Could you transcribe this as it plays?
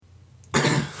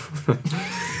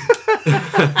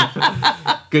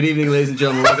Good evening, ladies and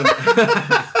gentlemen.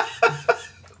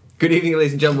 Good evening,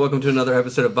 ladies and gentlemen. Welcome to another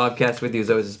episode of BOBCAST. With you, as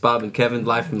always, is Bob and Kevin,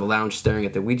 live from the lounge, staring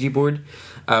at the Ouija board.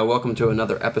 Welcome to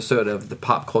another episode of the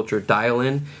Pop Culture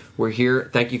Dial-In. We're here.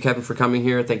 Thank you, Kevin, for coming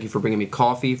here. Thank you for bringing me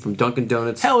coffee from Dunkin'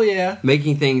 Donuts. Hell yeah!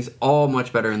 Making things all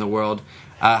much better in the world.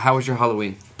 How was your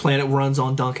Halloween? Planet runs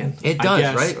on Dunkin'. It does, I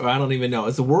guess, right? Or I don't even know.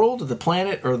 Is the world, the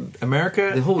planet, or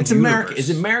America? The whole It's universe. America. Is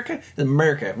it America?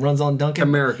 America runs on Dunkin'.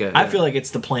 America. I Yeah. feel like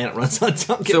it's the planet runs on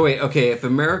Dunkin'. So wait, okay. If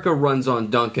America runs on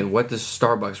Dunkin', what does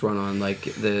Starbucks run on? Like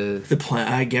the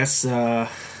I guess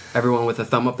everyone with a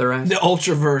thumb up their ass. the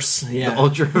Ultraverse. Yeah. The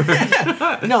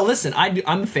ultra. No, listen.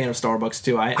 I'm a fan of Starbucks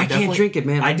too. I can't drink it,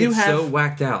 man. I do get have so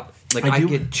whacked out. Like I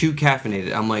get too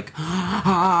caffeinated. I'm like,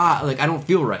 like I don't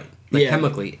feel right. Like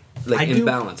chemically, like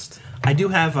imbalanced. I do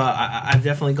have. I've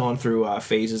definitely gone through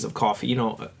phases of coffee. You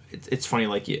know, it's funny.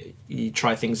 Like you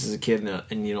try things as a kid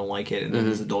and you don't like it, and then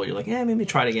as an adult you're like, maybe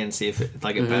try it again and see if I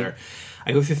like it better.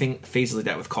 I go through phases like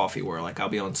that with coffee, where like I'll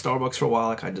be on Starbucks for a while,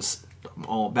 like I'm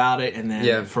all about it, and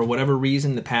then for whatever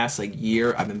reason, the past like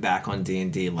year, I've been back on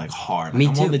D&D like hard. Like, Me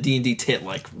I'm too. on the D&D tit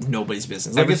like nobody's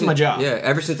business. Like it's my job. Yeah,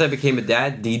 ever since I became a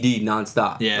dad, DD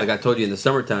nonstop. Yeah. Like I told you in the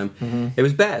summertime, it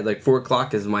was bad. Like 4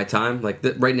 o'clock is my time. Like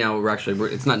right now,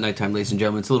 it's not nighttime, ladies and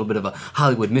gentlemen. It's a little bit of a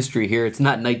Hollywood mystery here. It's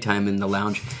not nighttime in the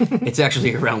lounge. It's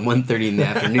actually around 1:30 in the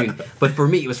afternoon. But for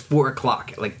me, it was 4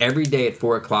 o'clock. Like every day at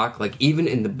 4 o'clock, like even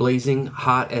in the blazing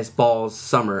hot as balls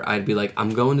summer, I'd be like,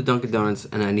 I'm going to Dunkin' Donuts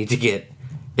and I need to get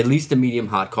at least a medium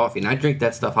hot coffee. And I drink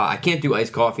that stuff hot. I can't do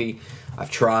iced coffee. I've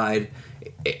tried.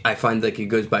 I find like it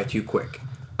goes by too quick.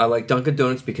 I like Dunkin'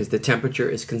 Donuts because the temperature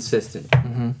is consistent.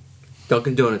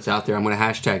 Dunkin' Donuts out there, I'm going to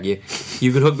hashtag you.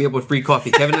 You can hook me up with free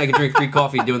coffee. Kevin and I can drink free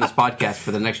coffee doing this podcast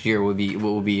for the next year.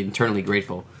 We'll be internally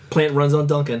grateful. Plant runs on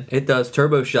Dunkin'. It does.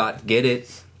 Turbo shot. Get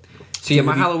it. So yeah,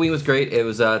 my Halloween was great. It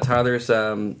was Tyler's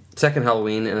second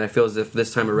Halloween, and I feel as if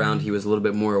this time around he was a little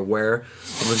bit more aware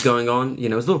of what was going on. You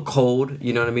know, it was a little cold.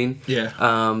 You know what I mean? Yeah.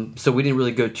 So we didn't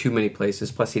really go too many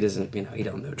places. Plus, he doesn't. You know, he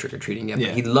don't know trick or treating yet. Yeah.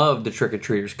 But he loved the trick or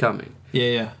treaters coming.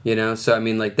 Yeah. You know, so I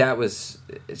mean, like that was.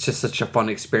 It's just such a fun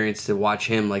experience to watch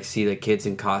him like see the kids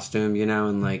in costume. You know,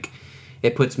 and like.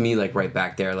 It puts me like right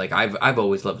back there. Like I've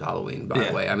always loved Halloween. By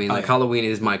the way, I mean, like Halloween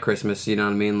is my Christmas. You know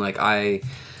what I mean? Like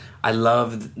I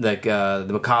love like the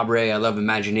macabre. I love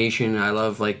imagination. I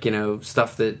love like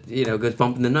stuff that goes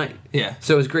bump in the night. Yeah.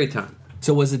 So it was a great time.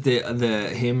 So was it the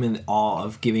him in awe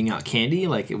of giving out candy?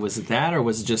 Like was it that, or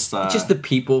was it just the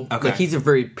people? Okay. Like he's a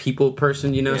very people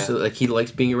person, Yeah. So like he likes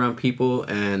being around people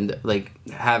and like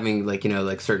having like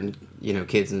like certain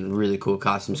kids in really cool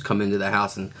costumes come into the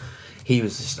house and. He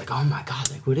was just like, oh my god,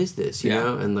 like what is this, you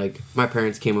know? And like my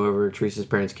parents came over, Teresa's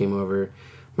parents came over.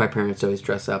 My parents always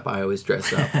dress up. I always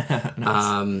dress up.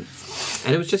 Nice.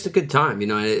 And it was just a good time,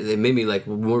 It made me like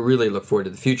really look forward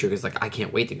to the future because like I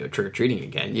can't wait to go trick or treating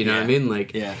again. You know what I mean?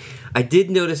 Like, I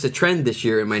did notice a trend this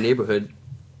year in my neighborhood.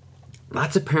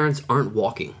 Lots of parents aren't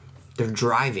walking; they're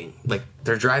driving. Like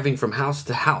they're driving from house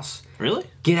to house. Really?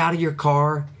 Get out of your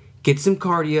car, get some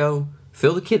cardio,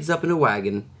 fill the kids up in a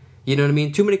wagon. You know what I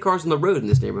mean? Too many cars on the road in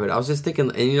this neighborhood. I was just thinking,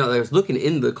 and I was looking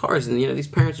in the cars, and these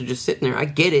parents are just sitting there. I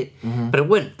get it, but it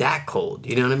wasn't that cold.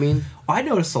 You know what I mean? I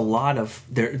noticed a lot of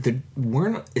there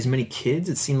weren't as many kids.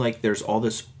 It seemed like there's all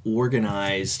this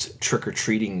organized trick or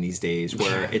treating these days,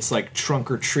 where it's like trunk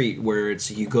or treat, where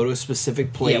it's you go to a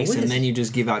specific place and then you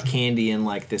just give out candy in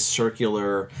like this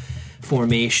circular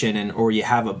formation, or you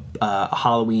have a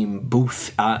Halloween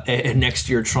booth next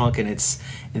to your trunk, and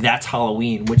that's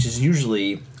Halloween, which is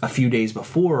usually a few days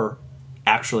before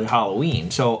actually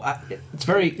Halloween. So it's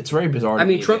very bizarre. I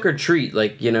mean, trunk or treat,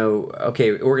 like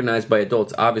okay, organized by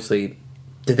adults. Obviously,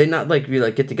 did they not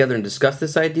get together and discuss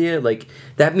this idea? Like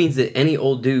that means that any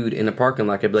old dude in a parking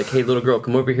lot could be like, "Hey, little girl,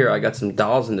 come over here. I got some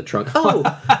dolls in the trunk." Oh,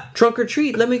 trunk or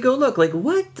treat. Let me go look. Like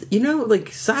what?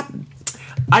 Like stop.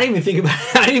 I didn't even think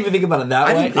about it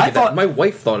that way. I thought my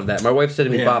wife thought of that. My wife said to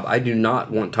me, "Bob, I do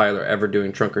not want Tyler ever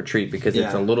doing trunk or treat because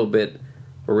it's a little bit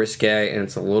risque and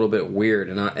it's a little bit weird."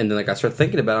 And then like I started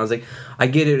thinking about it. I was like, I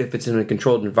get it if it's in a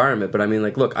controlled environment, but I mean,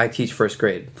 like, look, I teach first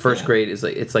grade. First grade is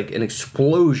like it's like an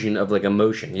explosion of like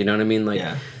emotion. You know what I mean? Like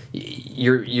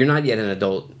you're not yet an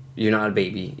adult. You're not a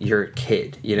baby. You're a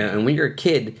kid. And when you're a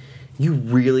kid. You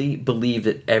really believe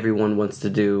that everyone wants to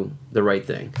do the right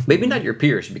thing. Maybe not your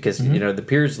peers, because the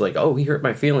peers like, oh, he hurt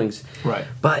my feelings. Right.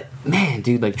 But man,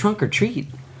 dude, like trunk or treat.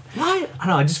 What? I don't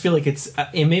know. I just feel like it's,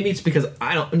 and maybe it's because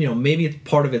I don't. Maybe it's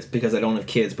part of it's because I don't have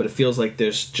kids. But it feels like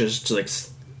there's just like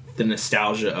the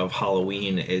nostalgia of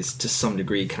Halloween is to some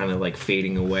degree kind of like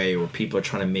fading away, or people are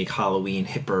trying to make Halloween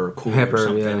hipper or cooler or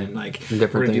something. Yeah. And like, we're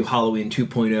going to do Halloween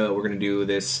 2.0. We're going to do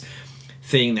this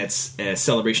thing that's a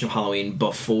celebration of Halloween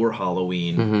before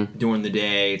Halloween. During the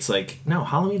day, it's like, no,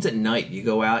 Halloween's at night. You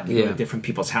go out, you go to different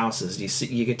people's houses.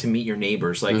 You get to meet your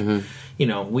neighbors. Like, you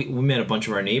know, we met a bunch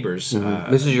of our neighbors.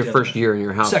 This is your first year in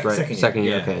your house, right? Second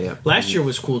year. Okay, yeah. Last year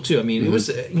was cool too. I mean, it was,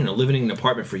 you know, living in an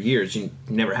apartment for years. You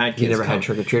never had kids. You never had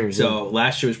trick or treaters. So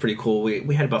last year was pretty cool.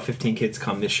 We had about 15 kids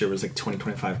come. This year was like 20,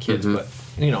 25 kids, but.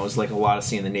 You know, it was like a lot of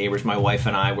seeing the neighbors. My wife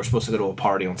and I were supposed to go to a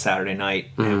party on Saturday night,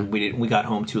 and we got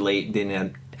home too late.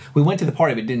 We went to the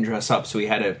party but didn't dress up, so we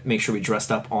had to make sure we dressed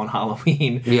up on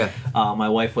Halloween. Yeah. My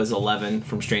wife was 11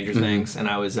 from Stranger Things, and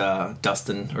I was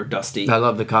Dustin or Dusty. I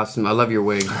love the costume. I love your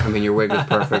wig. I mean, your wig was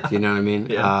perfect. You know what I mean?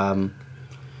 Yeah.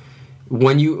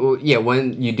 When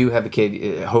you do have a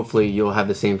kid, hopefully you'll have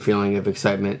the same feeling of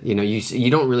excitement. You know, you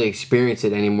don't really experience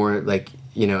it anymore. Like,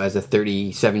 you know, as a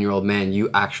 37-year-old man, you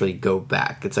actually go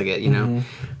back. It's like you know,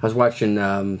 I was watching.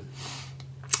 What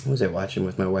was I watching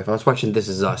with my wife? I was watching This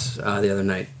Is Us the other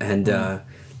night, and there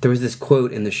was this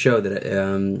quote in the show that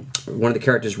one of the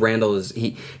characters, Randall,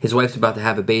 his wife's about to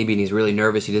have a baby, and he's really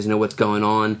nervous. He doesn't know what's going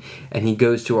on, and he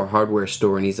goes to a hardware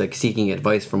store, and he's like seeking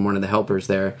advice from one of the helpers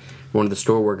there, one of the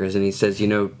store workers, and he says, you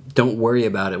know, don't worry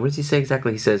about it. What does he say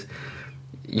exactly? He says,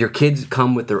 your kids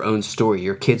come with their own story.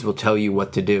 Your kids will tell you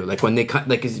what to do. Like when they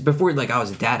like before, like I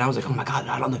was a dad, I was like, oh my god,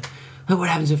 I don't know. What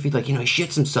happens if he, like, you know, he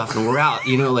shits himself and we're out,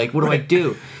 you know, like, what do I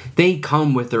do? They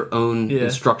come with their own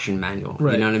instruction manual,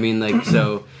 you know what I mean? Like,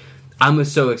 so I'm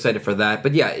so excited for that.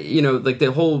 But yeah, you know, like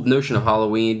the whole notion of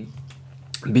Halloween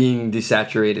being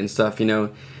desaturated and stuff, you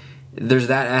know, there's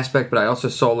that aspect, but I also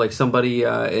saw like somebody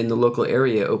in the local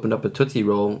area opened up a Tootsie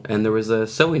Roll and there was a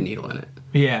sewing needle in it.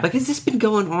 Yeah. Like, has this been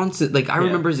going on since, like, I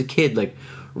remember as a kid, like,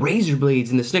 razor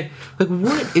blades in the snake. Like,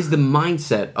 what is the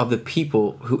mindset of the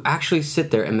people who actually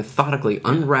sit there and methodically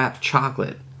unwrap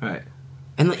chocolate? Right.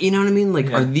 And, like, you know what I mean?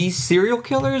 Like, are these serial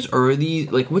killers, or are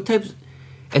these, like, what types?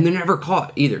 And they're never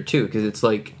caught either, too, because it's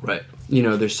like, right. You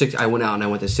know, I went out and I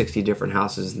went to 60 different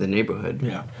houses in the neighborhood.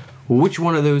 Yeah. Which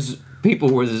one of those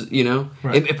people was, you know?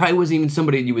 Right. It probably wasn't even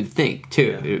somebody you would think,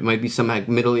 too. Yeah. It might be some, like,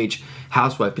 middle-aged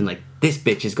housewife being like, this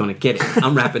bitch is going to get it.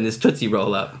 I'm wrapping this Tootsie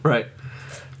Roll up. Right.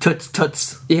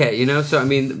 Toots. Yeah, you know, so I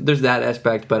mean, there's that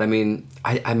aspect, but I mean,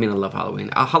 I love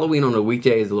Halloween. Halloween on a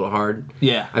weekday is a little hard.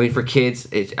 Yeah. I mean, for kids,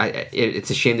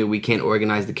 it's a shame that we can't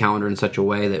organize the calendar in such a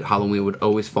way that Halloween would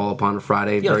always fall upon a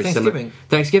Friday. Yeah, very Thanksgiving.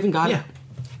 Thanksgiving, got it.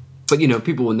 But, you know,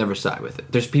 people will never side with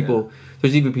it. There's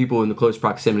even people in the close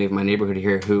proximity of my neighborhood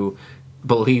here who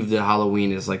believe that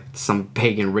Halloween is like some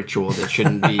pagan ritual that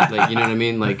shouldn't be, like, you know what I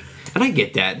mean? Like, and I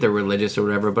get that they're religious or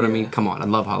whatever, but I mean, come on, I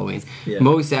love Halloween. Yeah. I'm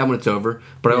always sad when it's over,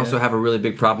 but I also have a really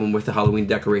big problem with the Halloween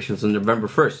decorations on November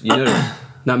 1st. You notice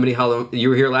not many Halloween. You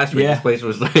were here last week. This place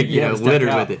was like, you know,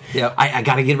 littered with it. Yeah, I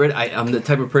gotta get rid. I'm the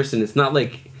type of person. It's not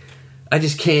like I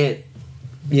just can't.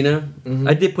 You know,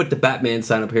 I did put the Batman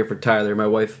sign up here for Tyler. My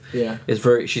wife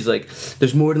is she's like,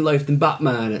 there's more to life than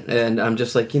Batman. And I'm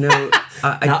just like, you know,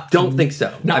 I don't think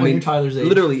so. Not when you're Tyler's age.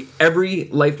 Literally every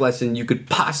life lesson you could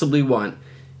possibly want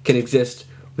can exist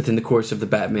within the course of the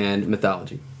Batman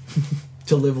mythology.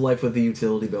 To live life with the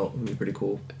utility belt would be pretty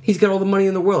cool. He's got all the money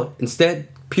in the world. Instead,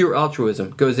 pure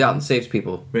altruism. Goes out and saves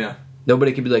people. Yeah.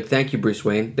 Nobody can be like, thank you, Bruce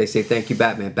Wayne. They say, thank you,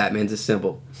 Batman. Batman's a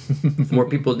symbol. If more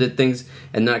people did things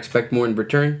and not expect more in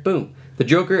return, boom. The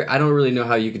Joker, I don't really know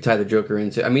how you could tie the Joker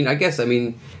into... I mean,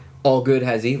 all good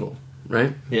has evil,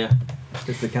 right? Yeah.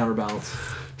 It's the counterbalance.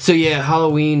 So, yeah,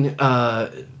 Halloween,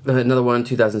 another one,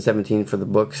 2017 for the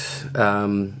books.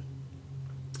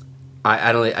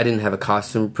 I didn't have a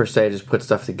costume per se. I just put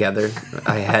stuff together.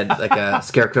 I had like a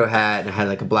scarecrow hat, and I had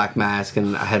like a black mask,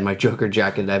 and I had my Joker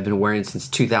jacket that I've been wearing since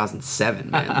 2007.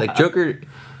 Man, like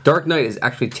Dark Knight is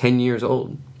actually 10 years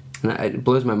old, and it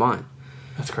blows my mind.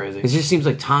 That's crazy. It just seems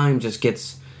like time just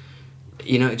gets,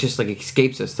 you know, it just like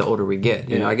escapes us the older we get.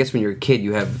 You know, I guess when you're a kid,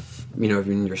 you have, you know,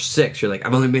 when you're 6, you're like,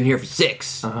 I've only been here for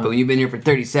 6, but when you've been here for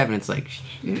 37, it's like,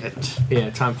 shit.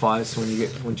 Yeah, time flies when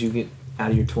you get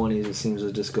out of your 20s. It seems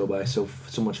to just go by so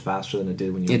much faster than it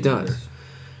did when you were younger. It does.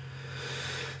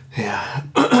 Yeah.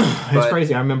 It's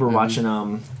crazy. I remember watching,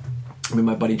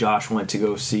 my buddy Josh went to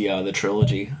go see the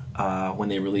trilogy when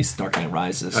they released Dark Knight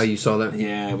Rises. Oh, you saw that?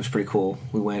 Yeah, it was pretty cool.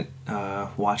 We went,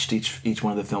 watched each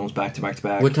one of the films back to back to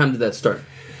back. What time did that start?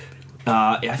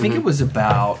 I think it was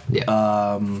about...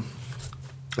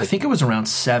 I think it was around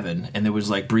 7, and there was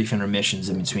like brief intermissions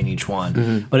in between each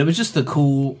one. But it was just the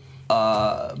cool...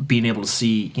 being able to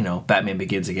see, you know, Batman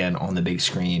Begins again on the big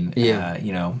screen. Yeah.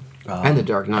 You know, and The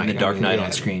Dark Knight. And The Dark Knight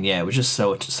on screen. Yeah, it was just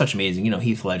such amazing. You know,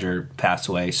 Heath Ledger passed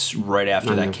away right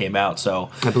after that came out. So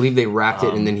I believe they wrapped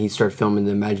it, and then he started filming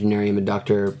The Imaginarium of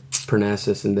Dr.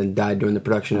 Parnassus, and then died during the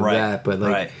production of that.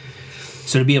 But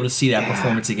so to be able to see that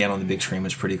performance again on the big screen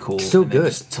was pretty cool. So and good.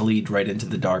 Just to lead right into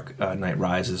The Dark Knight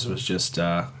Rises was just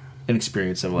an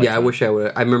experience of I wish I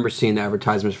would. I remember seeing the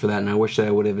advertisements for that, and I wish that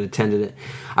I would have attended it.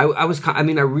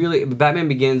 Batman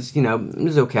Begins, you know, it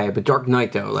was okay, but Dark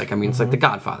Knight though, it's like The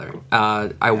Godfather.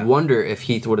 I wonder if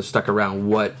Heath would have stuck around,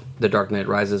 what The Dark Knight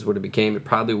Rises would have became. It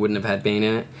probably wouldn't have had Bane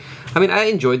in it. I mean, I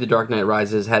enjoyed The Dark Knight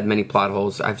Rises, had many plot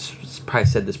holes. I've probably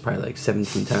said this like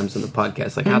 17 times on the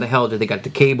podcast. Like, how the hell did they got the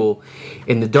Cable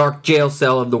in the dark jail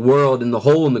cell of the world in the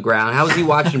hole in the ground? How is he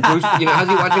watching Bruce? You know, how's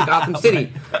he watching Gotham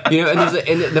City? You know,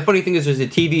 and the funny thing is, there's a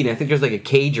TV, and I think there's like a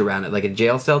cage around it, like a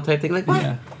jail cell type thing. Like, what?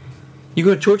 Yeah. You're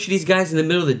going to torture these guys in the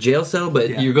middle of the jail cell,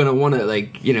 but you're going to want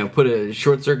to, put a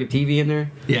short circuit TV in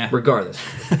there? Yeah. Regardless.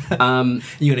 You're going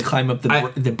to climb up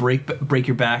the break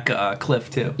your back cliff,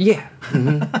 too. Yeah.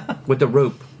 Mm-hmm. With the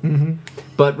rope. Mm-hmm.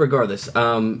 But regardless,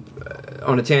 on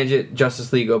a tangent,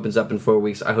 Justice League opens up in 4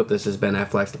 weeks. I hope this is Ben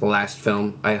Affleck's last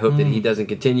film. I hope that he doesn't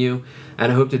continue.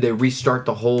 And I hope that they restart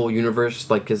the whole universe,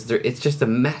 because it's just a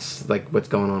mess, what's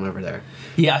going on over there.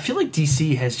 Yeah, I feel like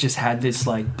DC has just had this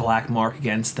black mark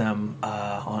against them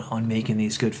on making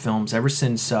these good films ever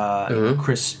since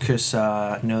Chris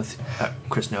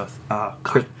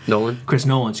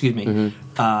Nolan, excuse me,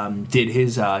 did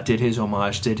his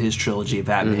homage, did his trilogy of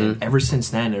Batman. Ever since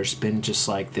then, there's been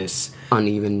just this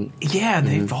uneven. Yeah,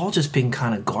 they've all just been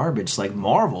kind of garbage. Like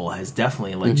Marvel has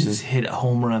definitely just hit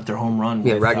home run after home run.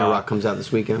 Yeah, Ragnarok comes out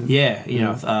this weekend. Yeah, you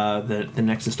know the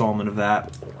next installment of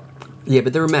that. Yeah,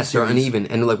 but they're a mess. They're uneven,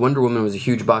 and Wonder Woman was a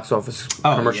huge box office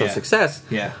commercial success.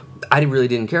 Yeah, I really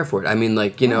didn't care for it. I mean,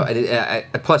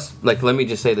 plus, let me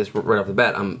just say this right off the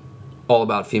bat. I'm all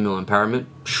about female empowerment.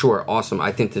 Sure, awesome.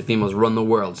 I think that females run the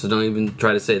world, so don't even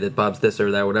try to say that Bob's this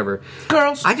or that or whatever.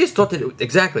 Girls! I just thought that...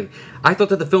 Exactly. I thought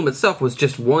that the film itself was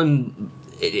just one...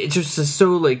 It's just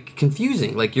so,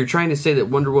 confusing. You're trying to say that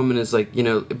Wonder Woman is,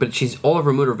 but all of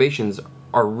her motivations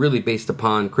are really based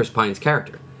upon Chris Pine's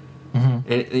character.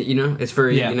 Mm-hmm. And, it's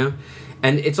very, And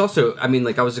it's also... I mean,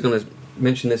 I was going to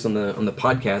mention this on the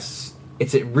podcast.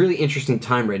 It's a really interesting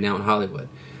time right now in Hollywood.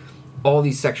 All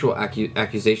these sexual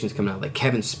accusations coming out, like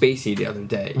Kevin Spacey the other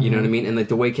day, you know what I mean? And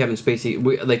the way Kevin Spacey,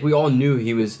 we all knew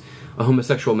he was a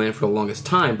homosexual man for the longest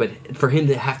time, but for him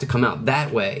to have to come out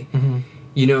that way, and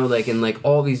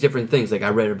all these different things, I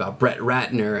read about Brett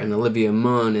Ratner and Olivia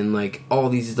Munn and all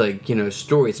these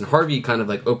stories, and Harvey kind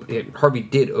of Harvey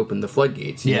did open the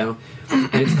floodgates, you know,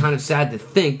 and it's kind of sad to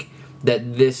think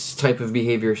that this type of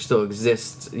behavior still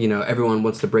exists. You know, everyone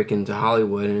wants to break into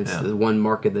Hollywood, and it's the one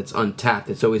market that's untapped.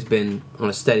 It's always been on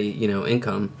a steady,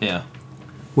 income. Yeah.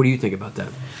 What do you think about that?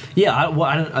 Yeah,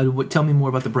 tell me more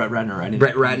about the Brett Ratner.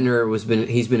 Brett Ratner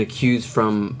he's been accused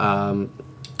from,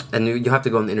 and you'll have to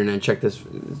go on the internet and check this,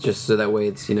 just so that way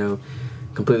it's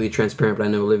completely transparent. But I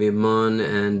know Olivia Munn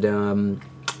and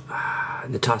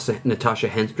Natasha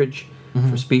Henstridge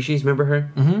from Species. Remember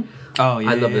her? Mm-hmm. Oh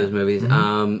yeah, I love those movies.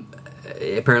 Mm-hmm.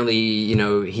 Apparently,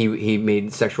 he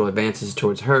made sexual advances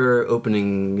towards her,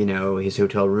 opening, his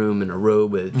hotel room in a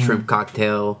robe with shrimp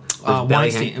cocktail.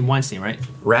 Weinstein, right?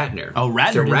 Ratner. Oh,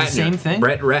 Ratner did the same thing?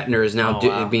 Brett Ratner is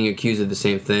now being accused of the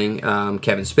same thing.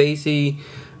 Kevin Spacey.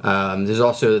 There's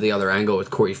also the other angle with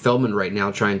Corey Feldman right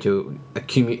now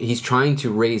he's trying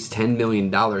to raise $10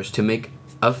 million to make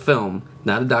a film,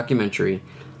 not a documentary,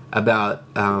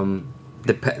 about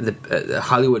the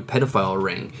Hollywood pedophile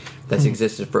ring that's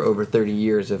existed for over 30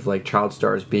 years of child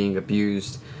stars being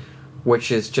abused,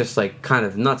 which is just kind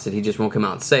of nuts that he just won't come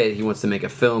out and say it. He wants to make a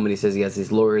film, and he says he has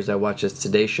these lawyers. I watched this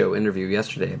Today Show interview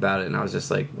yesterday about it, and I was just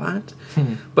like, what?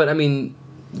 But I mean,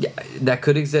 yeah, that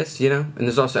could exist, And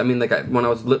there's also, when I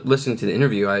was listening to the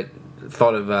interview, I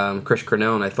thought of Chris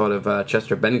Cornell, and I thought of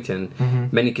Chester Bennington.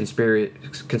 Mm-hmm. Many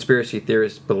conspiracy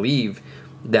theorists believe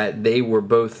that they were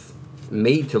both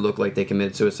made to look like they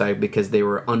committed suicide because they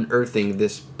were unearthing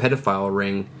this pedophile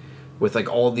ring with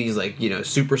all these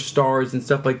superstars and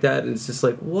stuff like that, and it's just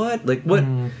what what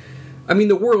I mean,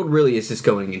 the world really is just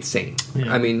going insane.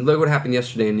 I mean, look what happened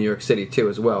yesterday in New York City too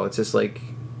as well. It's just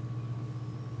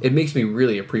it makes me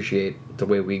really appreciate the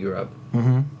way we grew up. I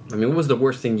mean, what was the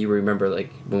worst thing you remember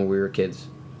when we were kids?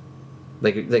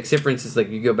 Say for instance,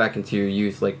 you go back into your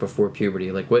youth, before puberty,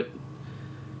 what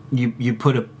you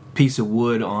put piece of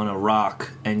wood on a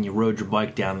rock and you rode your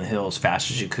bike down the hill as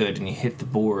fast as you could and you hit the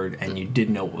board and you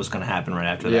didn't know what was going to happen right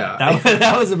after that.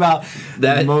 That was about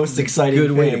the most exciting good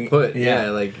thing. Way to put.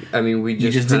 Yeah, like, I mean, we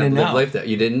just kind didn't of know. life that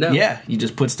you didn't know. Yeah, you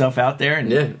just put stuff out there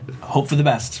and hope for the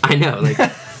best. I know, like,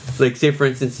 like say for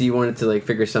instance, you wanted to like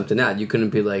figure something out. You couldn't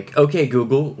be like, okay,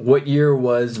 Google, what year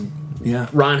was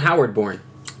Ron Howard born?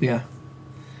 Yeah.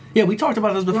 Yeah, we talked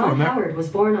about this before. Ron Howard was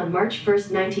born on March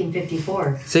 1st,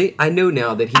 1954. See, I know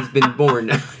now that he's been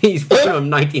born. He's born on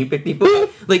 1954.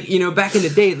 Like, you know, back in the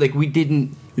day, like, we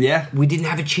didn't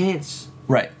have a chance.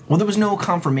 Right. Well, there was no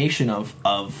confirmation of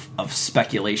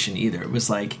speculation either. It was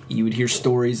like you would hear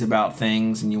stories about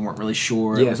things and you weren't really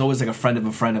sure. Yeah. It was always like a friend of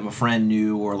a friend of a friend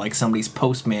knew, or like somebody's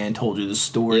postman told you the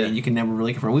story, and you can never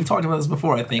really confirm. We've talked about this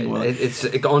before, I think. Well, it's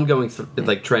an ongoing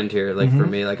like trend here. Like for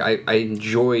me, like I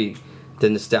enjoy the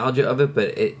nostalgia of it,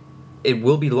 but it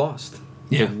will be lost.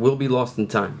 Yeah. It will be lost in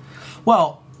time.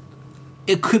 Well,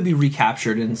 it could be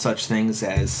recaptured in such things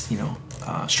as, you know,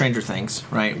 Stranger Things,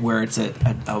 right? Where it's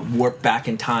a warp back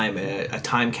in time, a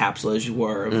time capsule as you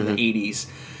were of the 80s.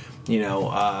 You know,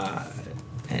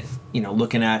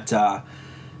 looking at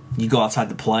you go outside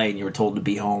to play and you were told to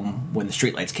be home when the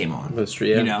streetlights came on. That's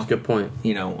you know? That's a good point.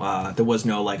 You know, there was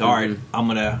no like, all right, I'm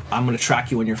gonna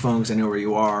track you on your phone because I know where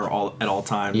you are at all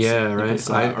time. Yeah, right. Was,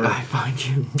 I find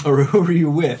you. Or who are you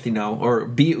with? You know, or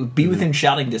be within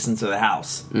shouting distance of the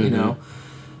house. You know,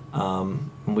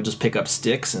 and we'll just pick up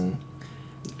sticks and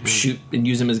shoot and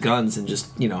use them as guns and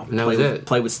just, you know,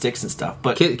 play with sticks and stuff.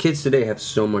 But kids today have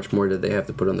so much more that they have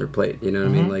to put on their plate. You know what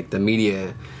I mean? Like the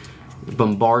media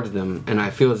bombards them, and I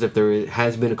feel as if there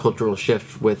has been a cultural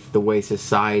shift with the way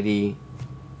society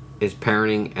is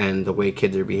parenting and the way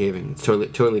kids are behaving. It's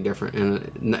totally different,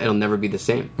 and it'll never be the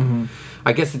same.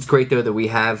 I guess it's great though that we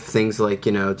have things like,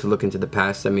 you know, to look into the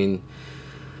past. I mean,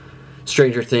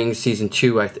 Stranger Things season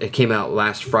 2, it came out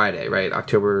last Friday, right?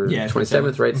 October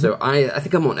 27th, right? So I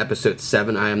think I'm on episode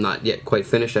 7. I am not yet quite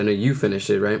finished. I know you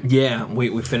finished it, right? Yeah,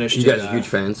 we finished. You guys are huge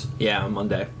fans. Yeah, on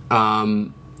Monday.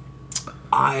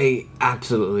 I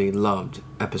absolutely loved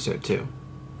episode 2.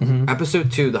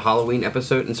 Episode 2, the Halloween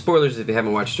episode, and spoilers if you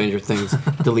haven't watched Stranger Things,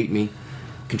 delete me.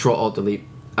 Control-Alt-Delete.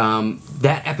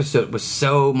 That episode was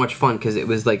so much fun because it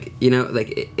was like, you know,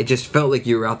 like it just felt like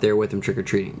you were out there with him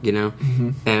trick-or-treating, you know?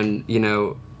 And, you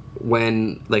know,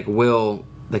 when, like, Will,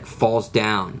 like, falls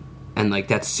down and, like,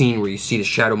 that scene where you see the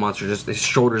shadow monster, just his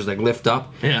shoulders, like, lift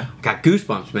up. Yeah. I got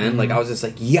goosebumps, man. Like, I was just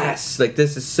like, yes! Like,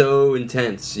 this is so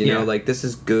intense, you know? Like, this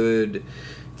is good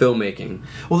filmmaking.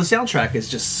 Well, the soundtrack is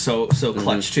just so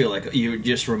clutch, too. Like, you're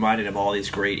just reminded of all these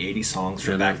great 80s songs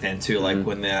from back then, too. Like,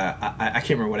 when I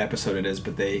can't remember what episode it is,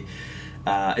 but they...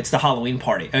 it's the Halloween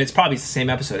party. It's probably the same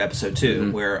episode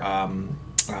 2, where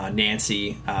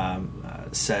Nancy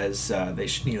says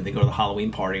they go to the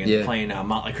Halloween party and they're playing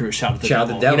Motley Crue Shout at the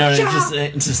Devil. You know,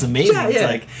 it's just amazing. It's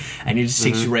like, and it just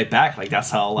takes you right back. Like, that's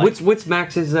how, like... What's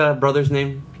Max's brother's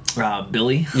name?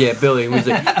 Billy. Yeah, Billy. He was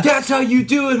like, that's how you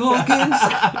do it, Hawkins.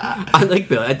 I like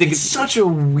Billy. I think it's such a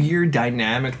weird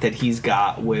dynamic that he's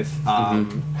got with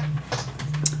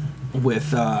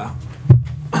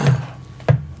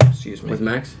excuse me. With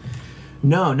Max?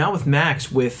 No, not with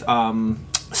Max. With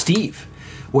Steve.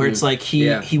 Where it's like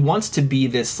he wants to be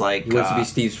this, like... He wants to be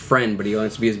Steve's friend, but he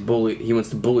wants to be his bully. He wants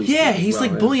to bully Yeah, Steve he's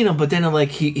like bullying him, but then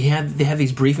like they have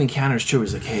these brief encounters too. Where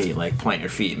he's like, hey, like plant your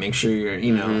feet, make sure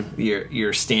you're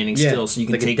you're standing still so you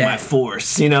can like take my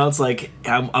force. You know, it's like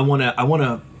I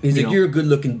wanna. He's like, you're a good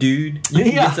looking dude.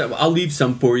 I'll leave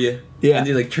some for you. Yeah, and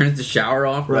he like turns the shower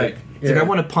off. Right. Like, it's like, I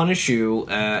want to punish you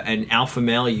and alpha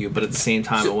male you, but at the same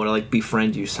time, I want to like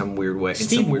befriend you some weird way.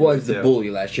 Steve was the bully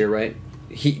last year, right?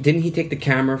 Didn't he take the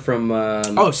camera from?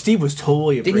 Steve was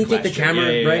totally a didn't he take the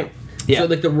camera right? Yeah. So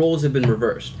like the roles have been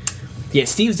reversed. Yeah,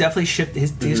 Steve's definitely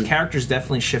shifted. His character's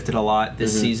definitely shifted a lot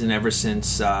this season. Ever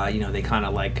since they kind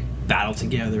of like battle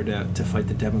together to fight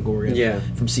the Demogorgon. Yeah.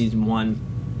 From season 1.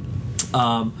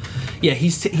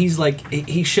 He's like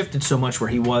he shifted so much where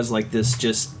he was like this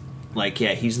just. Like,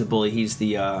 he's the bully, he's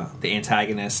the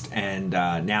antagonist, and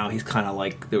now he's kind of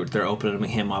like, they're opening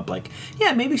him up like,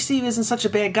 maybe Steve isn't such a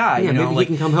bad guy. Yeah, you know? Maybe like,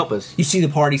 he can come help us. You see the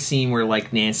party scene where,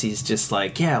 like, Nancy's just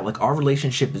like, like, our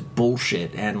relationship is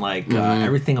bullshit, and, like,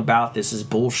 everything about this is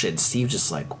bullshit. And Steve's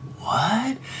just like,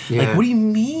 what? Yeah. Like, what do you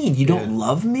mean? You don't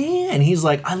love me? And he's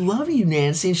like, I love you,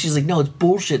 Nancy. And she's like, no, it's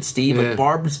bullshit, Steve. Like,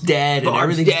 Barb's dead.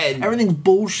 Everything's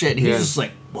bullshit. And he's just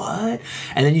like, what?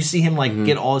 And then you see him like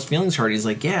get all his feelings hurt. He's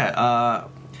like, you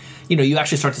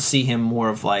actually start to see him more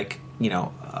of like,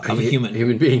 of a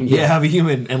human being. Yeah. of a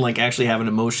human, and like actually have an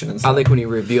emotion and I stuff. like when he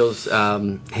reveals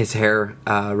his hair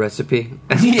recipe.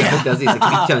 Yeah. He's like,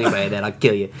 "Keep telling anybody that, I'll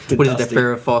kill you." What is it? The Dusty.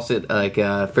 Farrah Fawcett,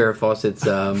 Farrah Fawcett's.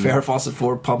 Farrah Fawcett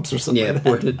 4 pumps or something. Yeah,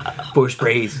 like four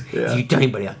sprays. Yeah. You tell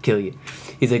anybody, I'll kill you.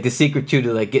 He's like, the secret too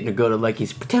to like getting a girl to like you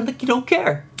is pretend like you don't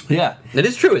care. Yeah. It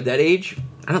is true at that age.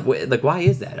 I don't like. Why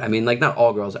is that? I mean, like, not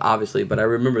all girls, obviously, but I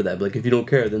remember that. Like, if you don't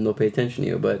care, then they'll pay attention to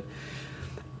you. But,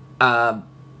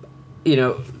 you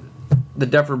know, the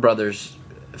Duffer Brothers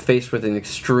faced with an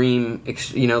extreme,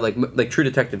 you know, like True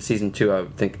Detective season 2.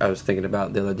 I was thinking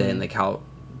about the other day, and like how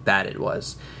bad it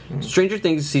was. Stranger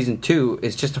Things season 2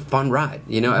 is just a fun ride.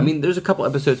 You know, I mean, there's a couple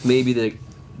episodes maybe that,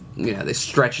 you know, they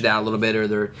stretch it out a little bit, or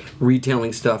they're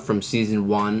retelling stuff from season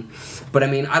 1. But I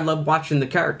mean, I love watching the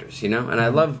characters, you know, and I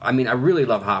really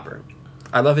love Hopper.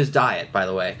 I love his diet, by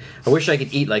the way. I wish I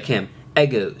could eat like him.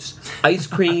 Eggos, ice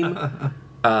cream,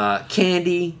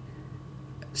 candy,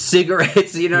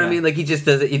 cigarettes. You know what I mean? Like, he just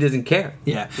doesn't. He doesn't care.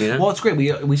 Yeah. You know? Well, it's great.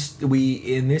 We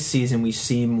in this season we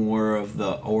see more of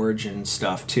the origin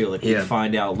stuff too. Like, we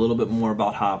find out a little bit more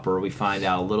about Hopper. We find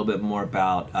out a little bit more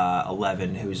about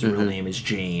Eleven, whose real name is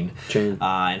Jane,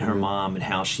 and her mom, and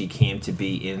how she came to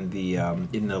be in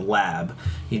the lab.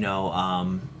 You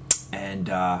know,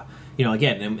 you know,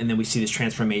 again, and then we see this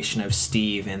transformation of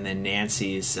Steve, and then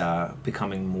Nancy's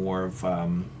becoming more of.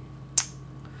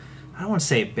 I don't want to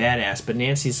say badass, but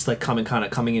Nancy's like coming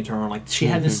into her own. Like, she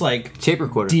had this like tape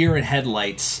recorder, deer in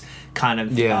headlights kind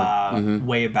of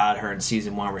way about her in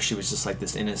season 1, where she was just like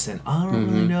this innocent. I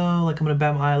don't really know. Like, I'm gonna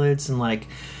bat my eyelids, and like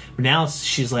now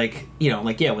she's like, you know,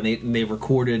 like, yeah, when they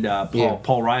recorded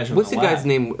Paul Reiser. What's the guy's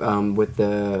name with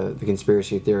the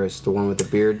conspiracy theorist, the one with the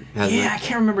beard? I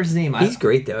can't remember his name. He's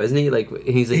great though, isn't he? Like,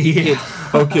 he's like, kids,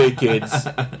 okay, kids,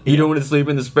 you don't want to sleep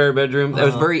in the spare bedroom. That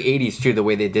was very 80s too, the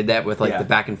way they did that with like the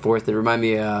back and forth. It reminded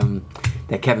me of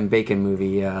that Kevin Bacon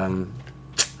movie. I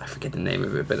forget the name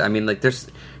of it, but I mean, like, there's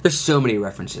so many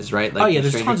references, right? Like,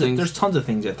 there's tons of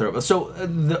things that throw. So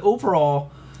the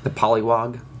overall, the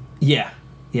Pollywog.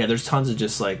 Yeah, there's tons of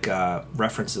just like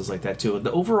references like that too.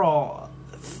 The overall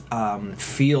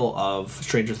feel of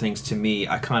Stranger Things to me,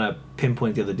 I kind of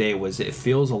pinpointed the other day, was it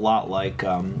feels a lot like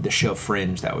the show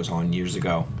Fringe that was on years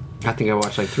ago. I think I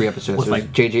watched like 3 episodes. With, it was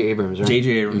like, J.J. Abrams, right? J.J.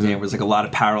 Abrams, and it was like a lot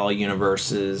of parallel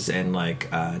universes and like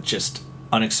just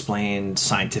unexplained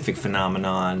scientific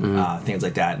phenomenon, things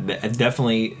like that.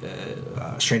 Definitely,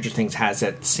 Stranger Things has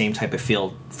that same type of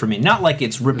feel for me. Not like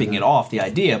it's ripping it off, the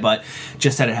idea, but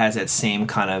just that it has that same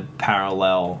kind of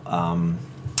parallel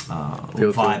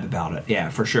vibe about it. Yeah,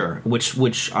 for sure.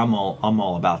 Which I'm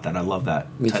all about that. I love that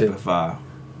type of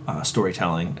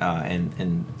storytelling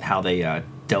and how they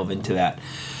delve into that.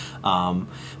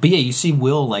 But yeah, you see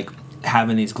Will like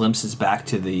having these glimpses back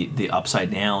to the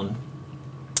Upside Down.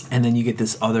 And then you get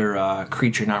this other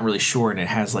creature, not really sure, and it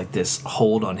has like this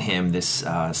hold on him, this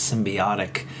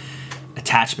symbiotic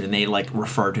attachment, and they like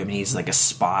refer to him. He's like a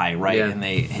spy, right? Yeah. And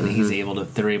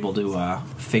they're able to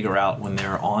figure out when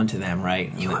they're onto them,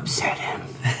 right? You upset him.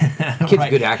 Kid's right. A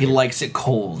good actor. He likes it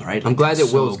cold, right? I'm glad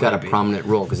that Will's got a prominent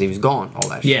role because he was gone all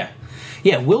that shit.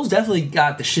 Yeah, Will's definitely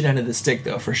got the shit end of the stick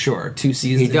though, for sure. 2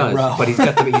 seasons in a row. But he's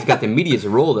got the media's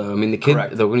role though. I mean, the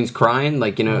kid, when he's crying,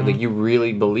 like, you know, like, you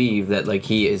really believe that like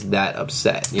he is that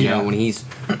upset. You know, when he's,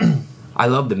 I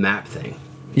love the map thing.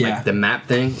 Yeah, like, the map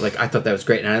thing. Like, I thought that was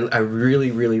great, and I really,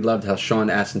 really loved how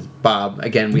Sean asked Bob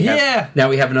again. We have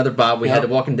another Bob. We had the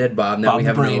Walking Dead Bob. Now we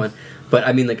have another one. But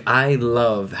I mean, like, I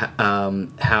love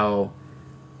how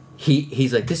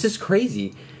he's like, this is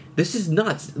crazy. This is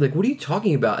nuts. Like, what are you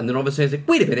talking about? And then all of a sudden, he's like,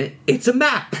 wait a minute, it's a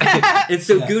map. It's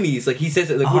so Goonies. Like, he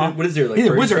says it, like, what is there? Like,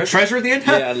 was there a treasure at the end?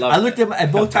 Yeah, I love it. I looked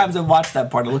at both times I watched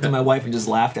that part, I looked at my wife and just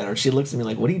laughed at her. She looks at me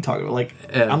like, what are you talking about? Like,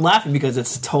 I'm laughing because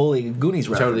it's totally Goonies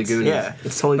reference. Totally Goonies. Yeah,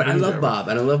 it's totally But Goonies I love Bob.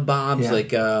 And I love Bob's,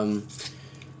 like,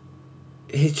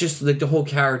 he's just, like, the whole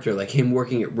character, like, him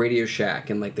working at Radio Shack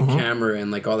and, like, the camera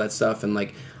and, like, all that stuff. And,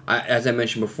 like, as I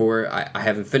mentioned before, I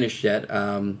haven't finished yet.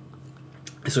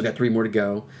 I still got 3 more to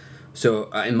go.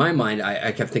 So in my mind,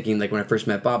 I kept thinking, like, when I first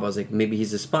met Bob, I was like, maybe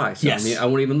he's a spy. So I mean, I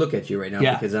won't even look at you right now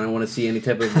because I don't want to see any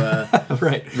type of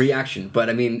reaction. But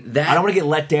I mean, I don't want to get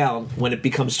let down when it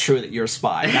becomes true that you're a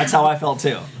spy. That's how I felt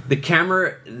too. The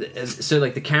camera, so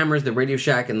like the cameras, the Radio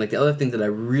Shack, and like the other thing that I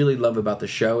really love about the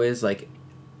show is like,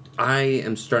 I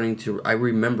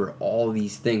remember all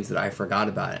these things that I forgot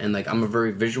about, and like I'm a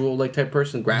very visual like type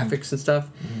person, graphics and stuff.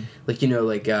 Like, you know,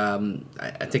 like I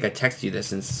think I texted you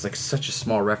this, and it's like such a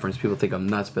small reference. People think I'm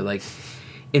nuts, but like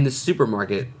in the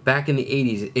supermarket back in the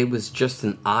 80s, it was just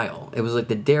an aisle. It was like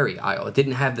the dairy aisle. It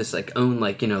didn't have this like own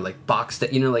like, you know, like box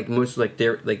that, you know, like most like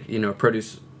dairy, like, you know,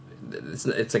 produce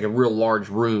it's like a real large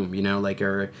room, you know, like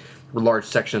a large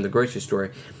section of the grocery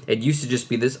store. It used to just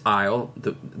be this aisle.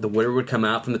 The water would come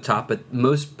out from the top, but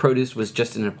most produce was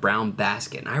just in a brown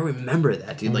basket. And I remember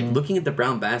that, dude. Like looking at the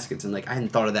brown baskets, and like I hadn't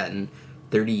thought of that in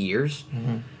 30 years.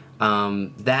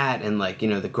 That and like, you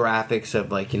know, the graphics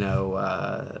of like, you know,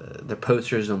 the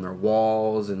posters on their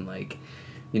walls and like,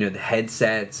 you know, the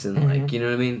headsets and like, you know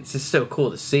what I mean? It's just so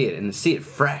cool to see it and to see it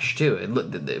fresh too.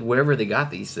 Wherever they got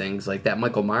these things, like that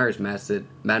Michael Myers mask that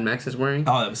Mad Max is wearing.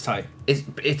 Oh, that was tight.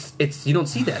 It's you don't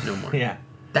see that no more. Yeah.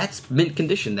 That's mint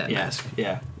condition, that mask.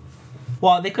 Yeah.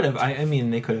 Well, they could have. I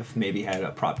mean, they could have maybe had a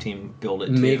prop team build it.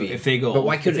 Too. Maybe if they go. But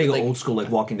why if they go like, old school, like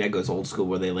Walking Dead goes old school,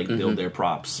 where they like build their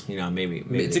props. You know, maybe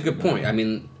it's a good point. I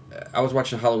mean, I was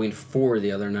watching Halloween 4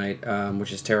 the other night,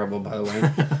 which is terrible, by the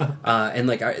way. And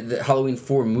like the Halloween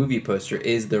 4 movie poster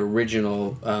is the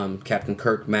original Captain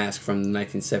Kirk mask from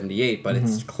 1978, but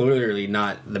it's clearly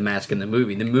not the mask in the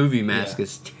movie. The movie mask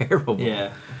is terrible.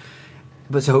 Yeah.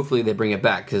 But so hopefully they bring it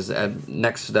back, because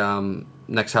next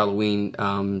Halloween,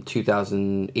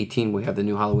 2018, we have the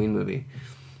new Halloween movie.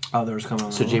 Oh, there's coming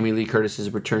on. So Jamie Lee Curtis is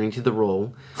returning to the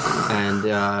role, and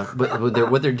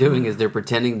but what they're doing is they're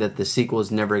pretending that the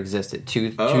sequels never existed.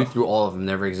 Two through all of them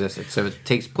never existed. So it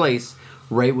takes place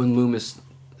right when Loomis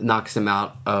knocks him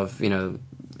out of, you know,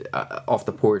 off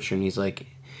the porch, and he's like,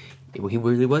 he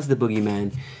really was the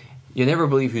boogeyman. You never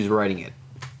believe who's writing it.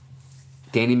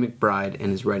 Danny McBride and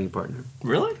his writing partner.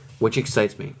 Really? Which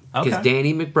excites me. Because Okay.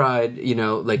 Danny McBride, you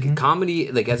know, like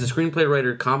comedy, like as a screenplay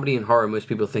writer, comedy and horror, most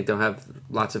people think they'll have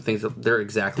lots of things that they're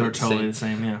exactly the totally same. the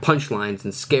same, yeah. Punchlines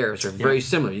and scares are very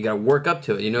similar. You got to work up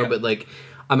to it, you know, but like,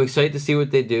 I'm excited to see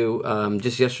what they do.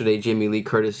 Just yesterday, Jamie Lee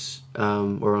Curtis,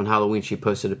 or on Halloween, she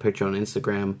posted a picture on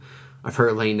Instagram of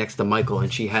her laying next to Michael,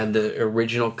 and she had the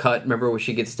original cut. Remember where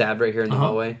she gets stabbed right here in the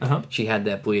hallway? She had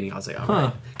that bleeding. I was like, all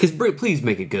right. Because please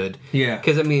make it good. Yeah.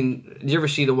 Because, I mean, did you ever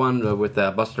see the one with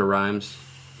Busta Rhymes?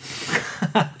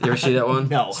 You ever see that one?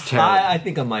 No. It's terrible. I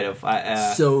think I might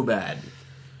have. So bad.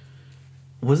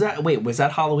 Was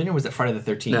that Halloween or was it Friday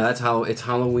the 13th? No, that's how it's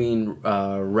Halloween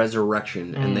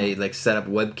Resurrection, and they like set up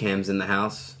webcams in the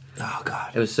house. Oh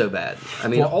God, it was so bad. I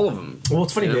mean, all of them. Well,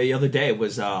 it's funny. You know? The other day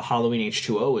was Halloween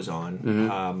H2O was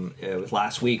on. It was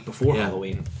last week before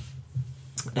Halloween,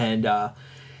 and my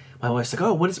wife's like,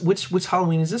 "Oh, which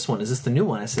Halloween is this one? Is this the new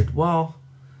one?" I said, "Well,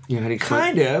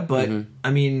 kinda, but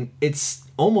I mean, it's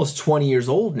almost 20 years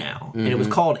old now, and it was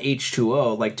called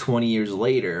H2O. Like 20 years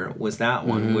later was that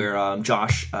one where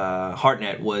Josh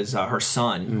Hartnett was her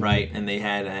son, right? And they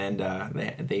had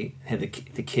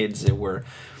the kids that were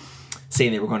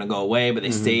saying they were going to go away, but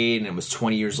they stayed, and it was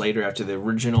 20 years later after the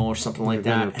original or something like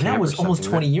that. And that was almost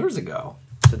 20 years ago.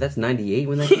 So that's 98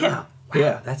 when that came out? Wow,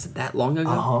 yeah. That's that long ago?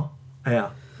 Uh-huh.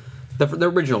 Yeah. The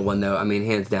original one, though, I mean,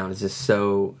 hands down, is just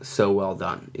so well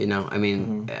done. You know, I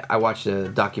mean, I watched a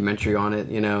documentary on it,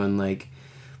 you know, and like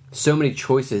so many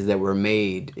choices that were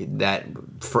made that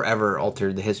forever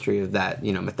altered the history of that,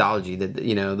 you know, mythology. That,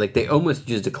 you know, like they almost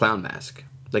used a clown mask.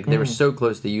 Like they were so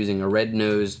close to using a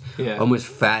red-nosed, almost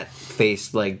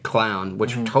fat-faced like clown,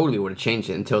 which totally would have changed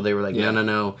it until they were like,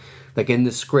 no. Like in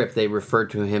the script, they referred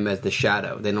to him as the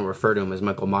Shadow. They don't refer to him as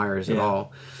Michael Myers at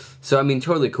all. So I mean,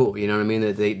 totally cool. You know what I mean?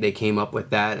 That they came up with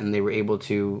that, and they were able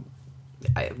to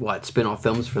spin off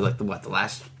films for like the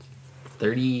last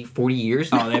 30, 40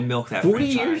 years now? Oh, they milked that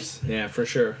 40 franchise. years? Yeah, for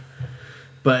sure.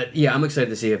 But yeah, I'm excited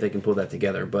to see if they can pull that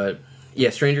together. But yeah,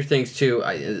 Stranger Things too.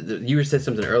 You said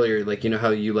something earlier, like, you know how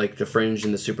you like the fringe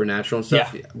and the supernatural and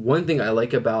stuff. Yeah. One thing I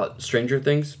like about Stranger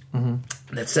Things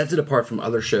that sets it apart from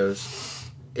other shows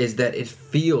is that it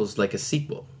feels like a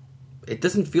sequel. It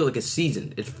doesn't feel like a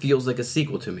season. It feels like a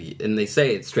sequel to me. And they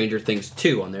say it's Stranger Things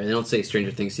 2 on there. They don't say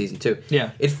Stranger Things Season 2.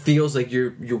 Yeah. It feels like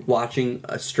you're watching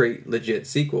a straight, legit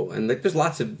sequel. And like there's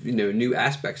lots of, you know, new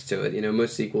aspects to it. You know,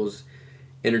 most sequels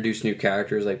introduce new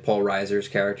characters, like Paul Reiser's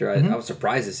character. I was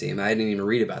surprised to see him. I didn't even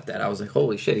read about that. I was like,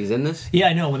 holy shit, he's in this? Yeah,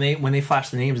 I know. When they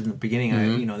flashed the names in the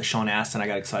beginning, the Sean Astin, I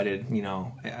got excited. You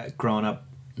know, growing up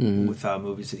with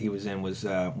movies that he was in was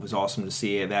awesome to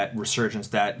see. That resurgence,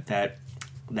 that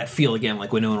feel again,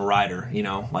 like Winona Ryder. You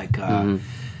know, like Winona's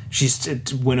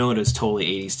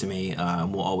totally 80s to me.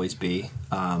 Will always be.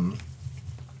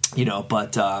 You know,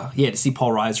 but to see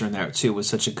Paul Reiser in there too was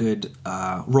such a good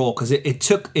role, because it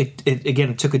took a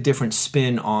different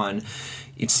spin on.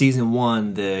 In season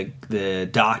 1, the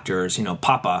doctors, you know,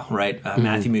 Papa, right,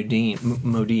 Matthew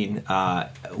Modine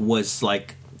was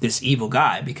like this evil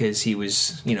guy, because he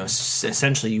was, you know,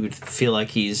 essentially you would feel like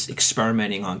he's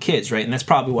experimenting on kids, right? And that's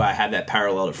probably why I had that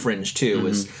parallel to Fringe too.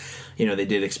 Was they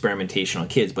did experimentation on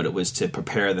kids, but it was to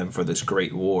prepare them for this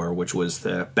great war, which was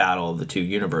the battle of the two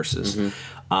universes.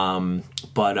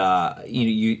 But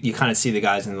you kind of see the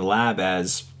guys in the lab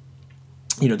as,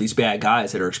 these bad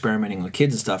guys that are experimenting with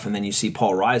kids and stuff, and then you see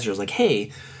Paul Reiser is like,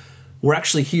 hey, we're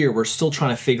actually here. We're still trying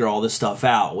to figure all this stuff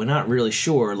out. We're not really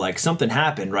sure. Like, something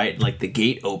happened, right? Like, the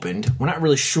gate opened. We're not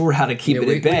really sure how to keep it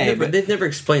at bay. They've never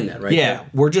explained that, right? Yeah,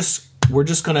 we're just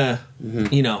gonna,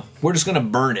 we're just gonna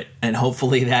burn it, and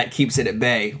hopefully that keeps it at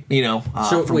bay. So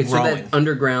from growing. So that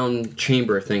underground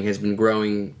chamber thing has been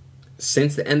growing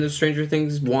since the end of Stranger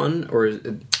Things 1, or is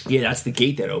it... Yeah, that's the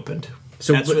gate that opened.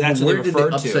 So that's what they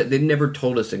referred to. They never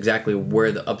told us exactly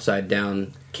where the upside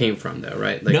down came from, though,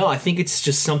 right? No, I think it's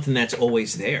just something that's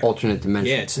always there. Alternate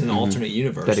dimension. Yeah, it's an alternate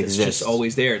universe that exists. It's just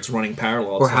always there. It's running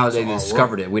parallel. Or how they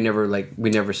discovered it. We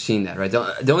never seen that, right?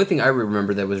 The only thing I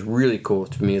remember that was really cool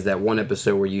to me is that one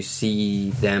episode where you see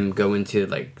them go into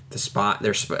like the spot.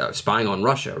 They're spying on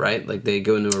Russia, right? Like they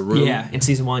go into a room. Yeah, in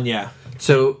season 1, yeah.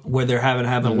 So where they're having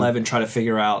 11 try to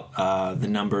figure out the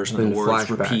numbers and the words.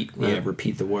 Flashback,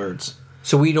 Repeat the words.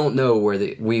 So we don't know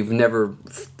we've never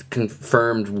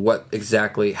confirmed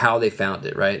how they found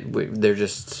it, right? They're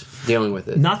just dealing with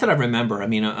it. Not that I remember. I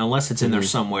mean, unless it's in there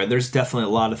somewhere. There's definitely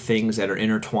a lot of things that are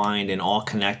intertwined and all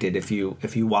connected. If you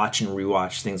watch and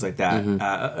rewatch things like that,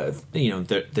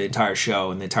 the entire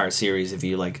show and the entire series, if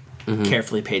you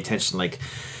carefully pay attention,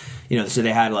 so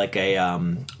they had like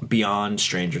a Beyond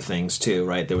Stranger Things too,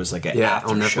 right? There was like an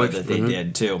after show that they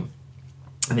did too.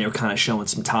 And they were kind of showing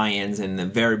some tie-ins in the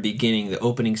very beginning. The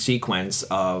opening sequence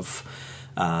of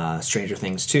Stranger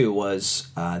Things 2 was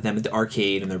them at the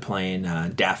arcade, and they're playing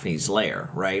Daphne's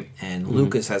Lair, right? And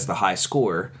Lucas has the high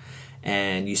score,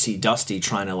 and you see Dusty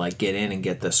trying to get in and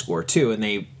get the score too.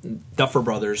 And Duffer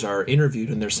Brothers are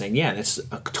interviewed, and they're saying, yeah, this is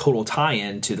a total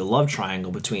tie-in to the love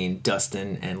triangle between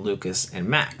Dustin and Lucas and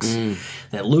Max.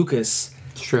 That Lucas...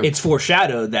 True. It's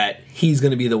foreshadowed that he's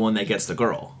going to be the one that gets the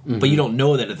girl. But you don't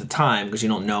know that at the time because you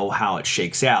don't know how it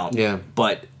shakes out. Yeah.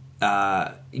 But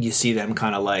you see them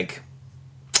kind of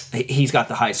he's got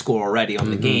the high score already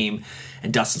on the game,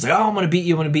 and Dustin's like, oh, I'm going to beat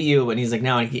you. And he's like,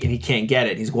 no, and he can't get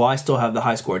it. He's like, well, I still have the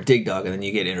high score at Dig Dug, and then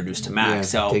you get introduced to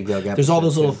Max. Yeah, so Dig Dug there's all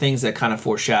those little things that kind of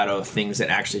foreshadow things that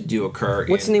actually do occur.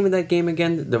 What's the name of that game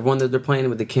again? The one that they're playing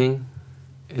with the king?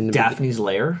 Daphne's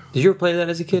Lair. Did you ever play that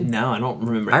as a kid? No, I don't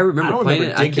remember. I don't playing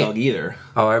remember Dig Dug either.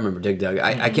 Oh, I remember Dig Dug.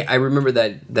 I remember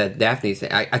that Daphne's.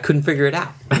 I couldn't figure it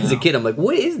out as a kid. I'm like,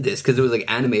 what is this? Because it was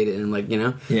animated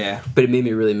and Yeah. But it made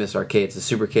me really miss arcades. The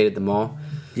Supercade at the mall.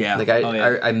 Yeah.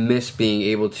 I miss being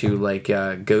able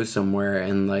to go somewhere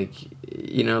and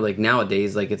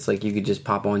nowadays it's you could just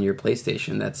pop on your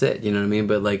PlayStation. That's it. You know what I mean?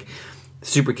 But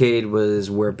Supercade was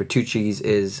where Bertucci's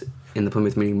is in the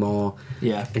Plymouth Meeting Mall.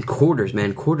 Yeah. And quarters,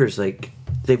 man. Quarters,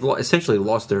 they've essentially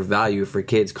lost their value for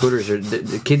kids. Quarters are...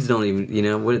 The kids don't even,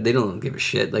 they don't give a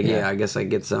shit. I guess I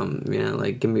get some,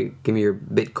 give me your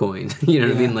Bitcoin. You know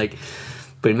what I mean?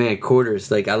 But man,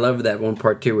 quarters, I love that one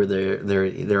part too where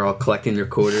they're all collecting their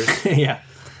quarters. Yeah.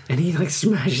 And he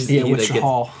smashes the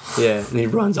hall. Yeah, and he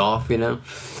runs off,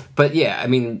 But yeah, I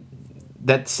mean...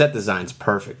 That set design's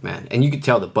perfect, man, and you could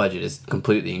tell the budget is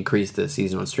completely increased this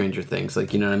season on Stranger Things. They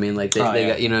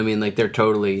got, they're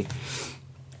totally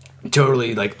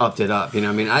upped it up. You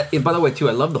know what I mean? By the way, too,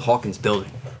 I love the Hawkins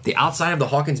building. The outside of the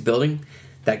Hawkins building,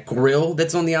 that grill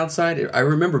that's on the outside. I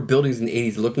remember buildings in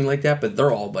the '80s looking like that, but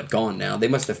they're all but gone now. They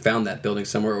must have found that building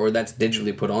somewhere, or that's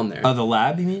digitally put on there. Oh, the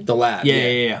lab, you mean? The lab. Yeah.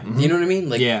 Mm-hmm. You know what I mean?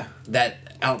 That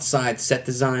outside set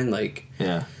design,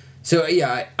 yeah. So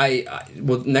yeah, I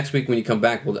well next week when you come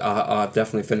back, I'll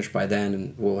definitely finish by then,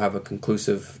 and we'll have a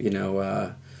conclusive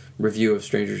review of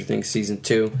Stranger Things season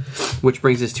 2, which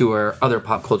brings us to our other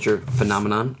pop culture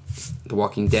phenomenon. The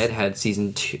Walking Dead had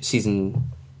season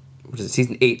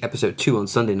 8, episode 2 on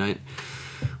Sunday night.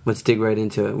 Let's dig right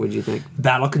into it. What did you think?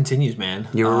 Battle continues, man.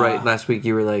 You were right. Last week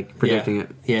you were predicting it.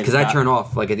 Yeah. Because I turn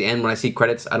off. At the end when I see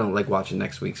credits, I don't like watching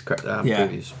next week's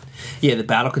previews. Yeah, the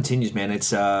battle continues, man.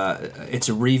 It's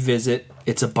a revisit.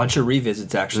 It's a bunch of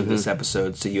revisits, actually, this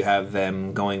episode. So you have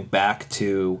them going back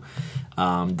to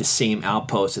the same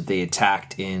outpost that they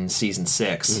attacked in season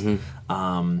 6.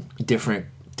 Different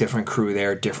crew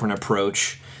there, different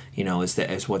approach.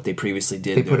 As what they previously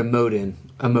did. They put a moat in.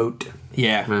 A moat.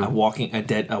 Yeah, a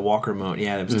walker moat.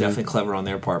 Yeah, that was definitely clever on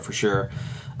their part for sure.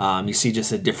 You see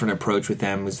just a different approach with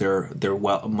them as they're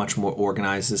much more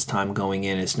organized this time going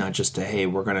in. It's not just hey,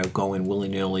 we're going to go in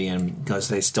willy-nilly, and because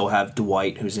they still have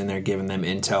Dwight who's in there giving them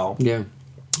intel. Yeah.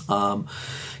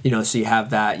 So you have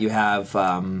that. You have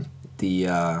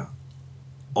the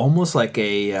almost like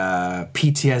a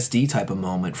PTSD type of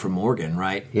moment for Morgan,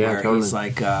 right? Yeah, where totally. he's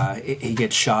like, he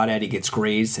gets shot at, he gets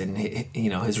grazed, and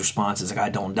his response is like, "I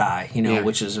don't die,"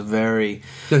 which is a very.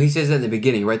 No, he says that in the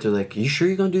beginning, right? They're like, "You sure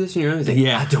you're gonna do this on your own?" He's like,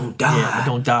 Yeah, I don't die. Yeah, I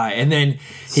don't die. And then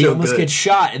he So almost good. gets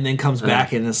shot, and then comes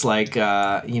back, and it's like,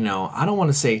 I don't want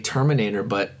to say Terminator,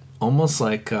 but almost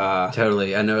like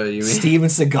Totally, I know what you mean. Steven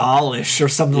Seagal-ish or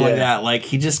something like Yeah. that. Like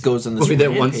he just goes in this. Look at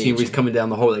that one scene rampage. where he's coming down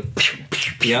the hole, like,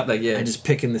 Yep. like And just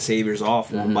picking the saviors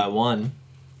off one by one.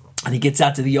 And he gets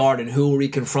out to the yard, and who are we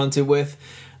confronted with?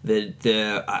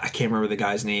 The I can't remember the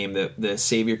guy's name. The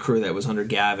savior crew that was under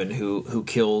Gavin, who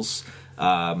kills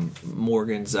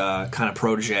Morgan's kind of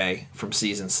protege from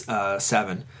season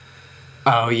 7.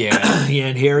 Oh yeah, Yeah,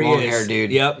 and here he Long is. hair dude.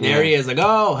 Yep, there Yeah. he is. Like,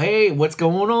 oh, hey, what's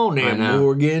going on I there, know.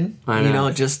 Morgan? I know.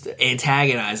 Just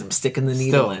antagonize him, sticking the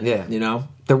needle Still, in. yeah.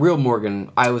 The real Morgan,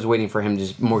 I was waiting for him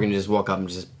Morgan to just walk up and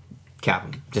just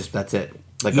cap him. Just that's it.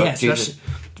 Like, Yeah, oh, Jesus,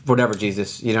 whatever,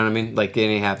 Jesus. You know what I mean? Like, it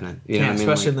ain't happening. You know Yeah, what I mean?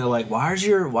 especially Like, when they're like,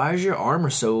 why is your armor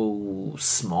so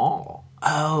small?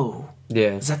 Oh,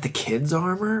 yeah, is that the kid's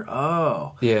armor?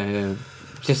 Oh, yeah.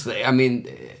 Just, I mean,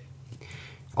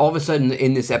 all of a sudden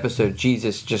in this episode,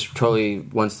 Jesus just totally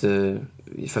wants to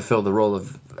fulfill the role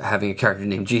of having a character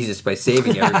named Jesus by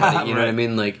saving everybody. You know what I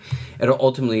mean? Like, it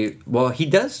ultimately, well, he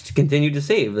does continue to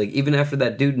save. Like, even after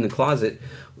that dude in the closet,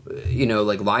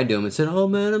 like lied to him and said, "Oh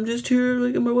man, I'm just here,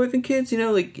 like my wife and kids."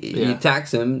 He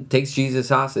attacks him, takes Jesus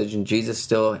hostage, and Jesus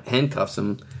still handcuffs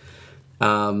him.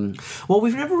 well,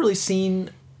 we've never really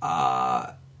seen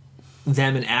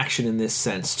them in action in this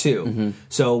sense too. Mm-hmm.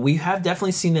 So we have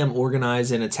definitely seen them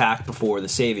organize an attack before the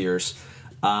Saviors.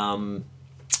 We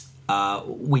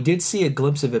did see a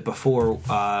glimpse of it before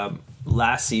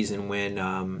last season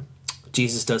when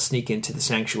Jesus does sneak into the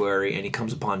sanctuary and he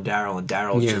comes upon Daryl, and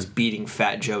Daryl's just beating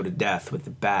Fat Joe to death with the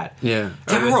bat. Yeah.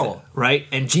 Daryl, right?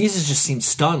 And Jesus just seems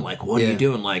stunned. Like, what are you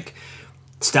doing? Like,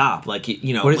 stop! Like, What does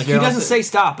he Daryl doesn't say? say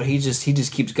stop, but he just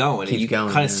keeps going. And you going,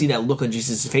 kind yeah. of see that look on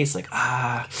Jesus' face, like,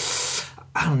 I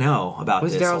don't know about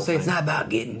What does this. Daryl whole say? thing. It's not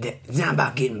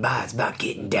about getting by, it's about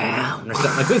getting down, or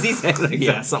something. Like, what's he saying? Like,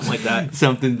 Yeah, something like that.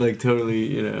 something like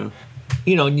totally, And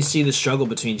you see the struggle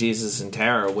between Jesus and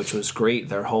Tara, which was great.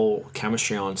 Their whole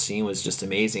chemistry on scene was just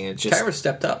amazing. It just Tara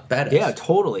stepped up, badass. yeah,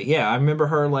 totally. Yeah, I remember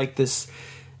her like this.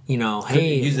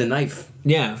 Hey, use the knife.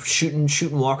 yeah, shooting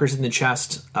walkers in the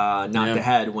chest, not the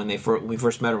head. When we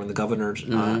first met her, when the governor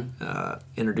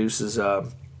introduces to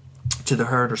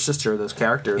her and her sister those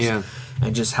characters,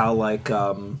 and just how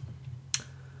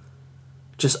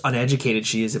just uneducated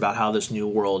she is about how this new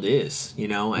world is,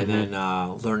 and then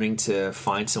learning to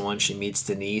find someone. She meets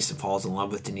Denise and falls in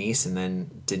love with Denise, and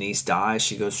then Denise dies.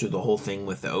 She goes through the whole thing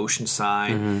with the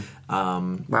Oceanside.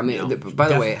 By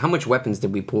the way, how much weapons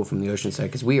did we pull from the Oceanside?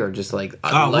 Because we are just like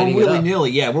we're lighting it up. willy-nilly.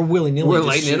 Yeah, we're willy-nilly. We're just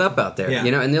lighting it up out there, Yeah.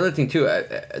 And the other thing too,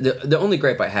 the only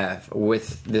gripe I have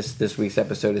with this week's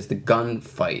episode is the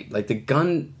gunfight. Like the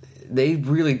gun, they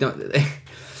really don't.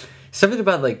 Something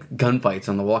about like gunfights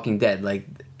on The Walking Dead, like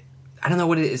I don't know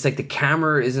what it is. It's like the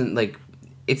camera isn't like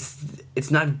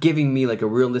it's not giving me like a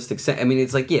realistic sense. I mean,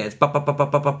 it's like it's ba ba ba ba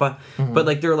ba ba ba, but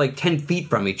like they're like 10 feet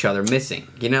from each other, missing.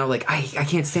 Like I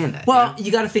can't stand that. Well,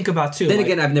 you got to think about too. Then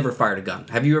again, I've never fired a gun.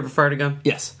 Have you ever fired a gun?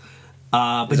 Yes.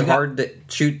 But Is you it hard to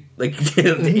shoot? Like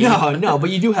no, but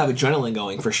you do have adrenaline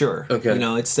going for sure. Okay.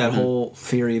 It's that whole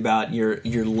theory about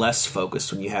you're less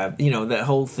focused when you have that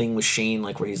whole thing with Shane,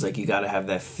 like where he's like you got to have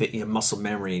that muscle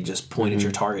memory, just point at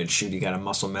your target, and shoot. You got a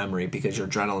muscle memory because your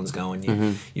adrenaline's going.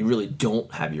 You really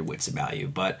don't have your wits about you,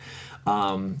 but.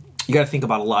 You got to think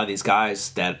about a lot of these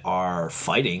guys that are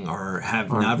fighting or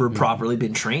have never properly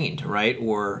been trained, right?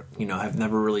 Or have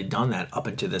never really done that up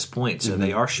until this point. So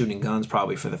they are shooting guns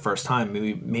probably for the first time,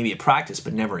 maybe at practice,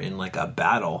 but never in like a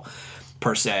battle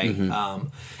per se.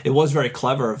 It was very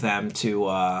clever of them to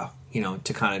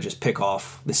to kind of just pick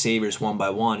off the saviors one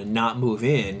by one and not move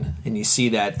in. And you see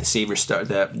that the saviors start.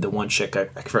 The one chick, I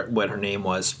forget what her name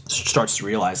was, starts to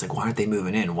realize like, why aren't they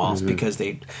moving in? Well, it's because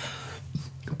they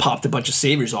popped a bunch of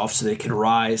saviors off so they could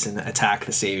rise and attack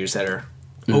the saviors that are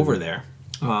over there.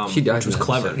 She dies, which was in that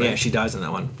clever. episode, right? Yeah, she dies in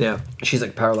that one. Yeah, She's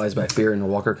like paralyzed by fear, and the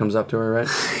walker comes up to her, right?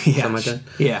 yeah, Something like that.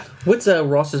 Yeah, What's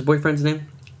Ross's boyfriend's name?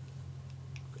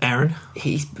 Aaron.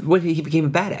 He became a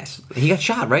badass. He got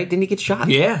shot, right? Didn't he get shot?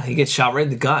 Yeah, he gets shot right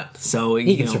in the gut. So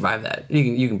He can survive that.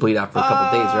 You can bleed out for a couple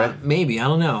of days, right? Maybe, I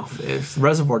don't know. If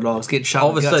Reservoir Dogs get shot,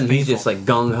 All of a in the gut's sudden, he's painful. just like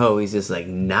gung ho. He's just like,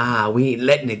 nah, we ain't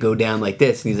letting it go down like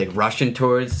this. And he's like rushing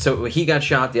towards. So he got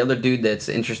shot. The other dude that's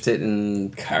interested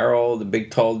in Carol, the big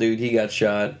tall dude, he got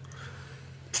shot.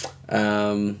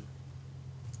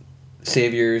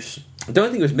 Saviors. The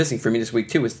only thing that was missing for me this week,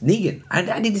 too, was Negan.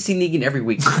 I need to see Negan every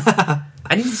week.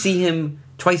 I need to see him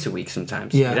twice a week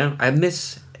sometimes. Yeah. You know? I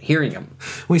miss hearing him.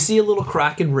 We see a little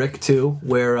crack in Rick, too,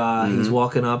 where he's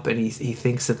walking up and he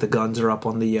thinks that the guns are up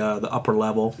on the upper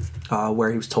level where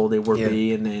he was told they would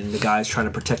be, and then the guy's trying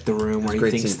to protect the room where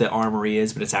he thinks the armory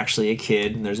is, but it's actually a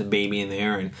kid, and there's a baby in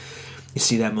there, and you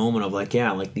see that moment of, like,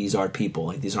 yeah, like, these are people.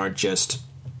 Like, these aren't just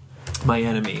my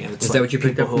enemy. And it's Is that what you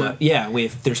picked up from that?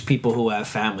 There's people who have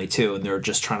family too, and they're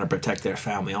just trying to protect their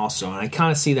family also. And I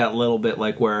kind of see that little bit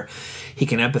like where he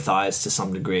can empathize to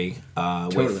some degree.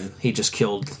 With he just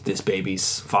killed this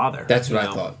baby's father. That's what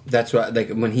I thought. That's what,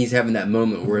 like, when he's having that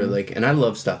moment where, like, and I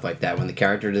love stuff like that when the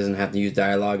character doesn't have to use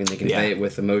dialogue and they convey it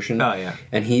with emotion. Oh yeah.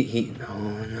 And he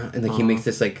and like he makes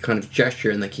this like kind of gesture,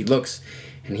 and like he looks,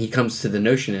 and he comes to the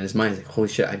notion in his mind, like, holy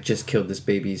shit, I just killed this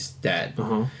baby's dad.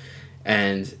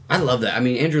 And I love that. I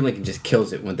mean, Andrew Lincoln just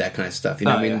kills it with that kind of stuff. You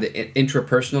know, the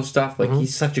intrapersonal stuff. Like,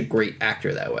 he's such a great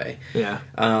actor that way. Yeah.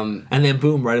 And then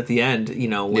boom, right at the end, you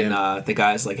know, when the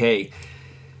guy's like, "Hey,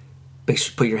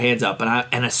 put your hands up,"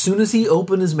 and as soon as he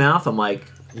opened his mouth, I'm like,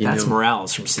 that's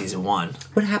Morales from season 1.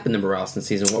 What happened to Morales in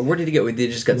season 1? Where did he go? They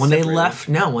just got when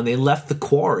separated. when they left the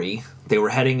quarry, they were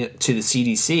heading to the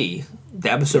CDC. The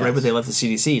episode right when they left the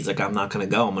CDC, it's like, I'm not going to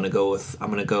go.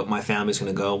 My family's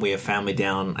going to go. We have family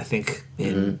down, I think,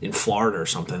 in Florida or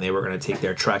something. They were going to take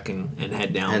their trek and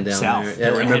head down south. Yeah,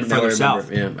 I remember.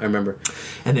 South. Yeah, I remember.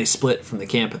 And they split from the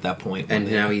camp at that point. And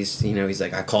now he's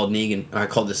like, I called Negan. I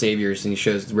called the Saviors, and he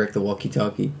shows Rick the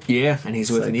walkie-talkie. Yeah, and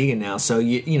he's with Negan now. So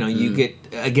you get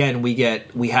again. We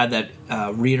had that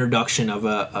reintroduction of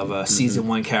a season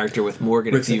 1 character with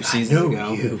Morgan Rick's a few like, seasons I know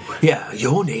ago. you. Yeah,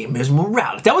 your name is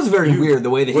Morales. That was very weird the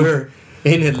way that we're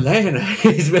in Atlanta.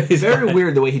 It's very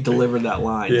weird the way he delivered that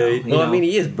line. Yeah, though, I mean,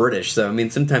 he is British, so I mean,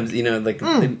 sometimes like.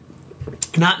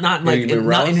 Not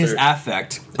in his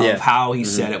affect of how he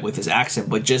said it with his accent,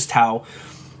 but just how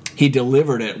he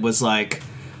delivered it was like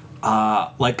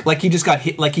he just got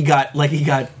hit, like he got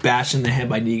bashed in the head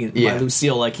by Negan, by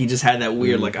Lucille. Like he just had that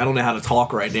weird, like, I don't know how to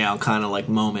talk right now kind of like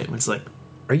moment. It's like,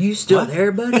 are you still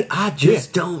there, buddy? I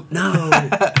just don't know.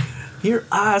 Your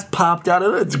eyes popped out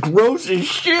of it. It's gross as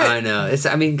shit. I know.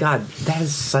 I mean, God, that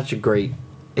is such a great.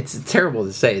 It's terrible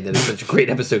to say that it's such a great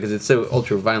episode because it's so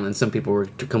ultra violent. Some people were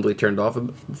completely turned off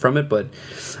from it, but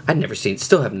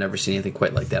still have never seen anything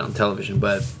quite like that on television.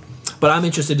 But I'm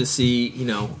interested to see,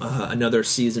 another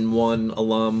season 1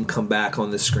 alum come back on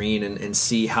the screen and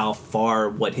see how far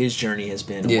what his journey has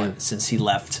been since he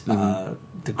left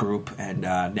the group, and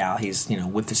now he's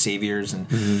with the Saviors, and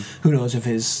who knows if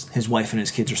his wife and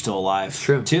his kids are still alive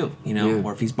too,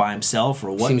 or if he's by himself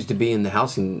or what. Seems to be in the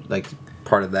housing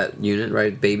part of that unit,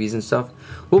 right? Babies and stuff.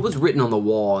 What was written on the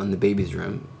wall in the baby's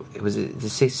room? Was it to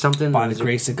say something by the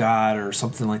grace of God or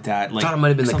something like that? I thought it might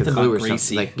have been like a clue or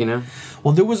something.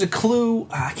 Well, there was a clue.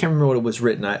 I can't remember what it was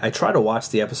written. I try to watch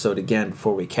the episode again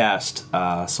before we cast,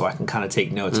 so I can kind of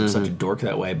take notes. I'm such a dork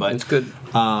that way, but it's good.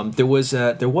 There was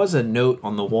a note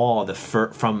on the wall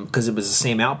from because it was the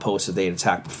same outpost that they had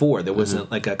attacked before. There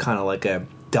wasn't like a kind of like a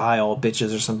die all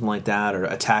bitches or something like that, or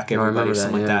attack everybody or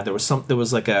something like that. There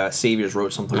was like a Saviors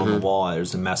wrote something on the wall.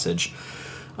 There's a message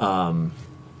from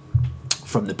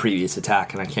the previous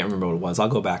attack, and I can't remember what it was. I'll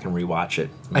go back and rewatch it.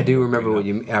 I do remember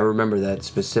I remember that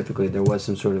specifically. There was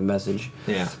some sort of message.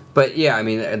 Yeah. But yeah, I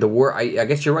mean, the war. I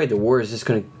guess you're right. The war is just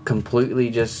going to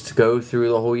completely just go through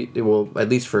the whole. Well, at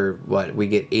least for we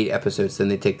get 8 episodes. Then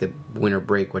they take the winter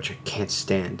break, which I can't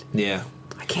stand. Yeah.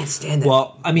 I can't stand that.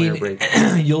 Well, I mean,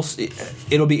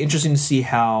 it'll be interesting to see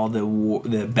how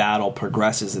the battle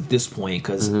progresses at this point,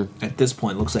 because at this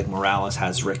point, it looks like Morales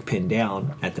has Rick pinned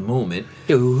down at the moment.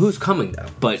 Yeah, who's coming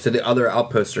though? So the other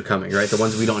outposts are coming, right? The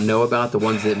ones we don't know about, the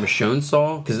ones that Michonne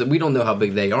saw, because we don't know how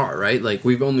big they are, right? Like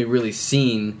we've only really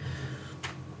seen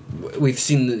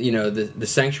the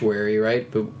sanctuary, right?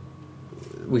 But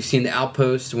we've seen the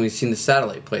outposts and we've seen the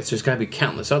satellite plates. There's got to be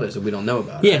countless others that we don't know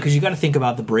about. Yeah, because you got to think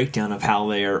about the breakdown of how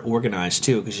they are organized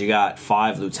too. Because you got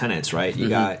 5 lieutenants, right? You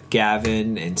got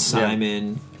Gavin and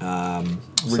Simon,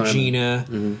 Regina.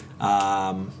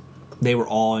 They were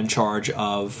all in charge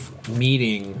of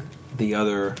meeting the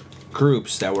other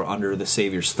groups that were under the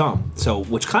Savior's thumb. So,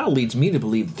 which kind of leads me to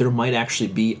believe there might actually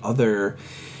be other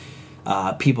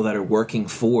people that are working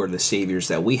for the Saviors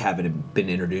that we haven't been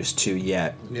introduced to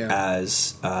yet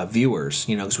as viewers.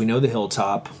 Because we know the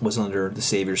Hilltop was under the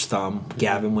Savior's thumb.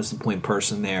 Gavin was the point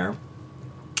person there.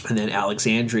 And then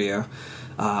Alexandria,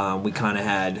 we kind of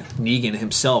had Negan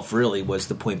himself really was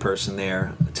the point person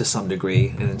there to some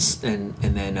degree. And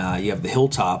then you have the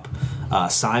Hilltop,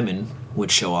 Simon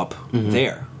would show up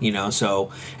there,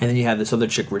 so, and then you have this other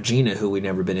chick, Regina, who we'd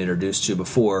never been introduced to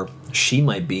before. She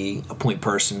might be a point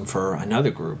person for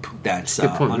another group that's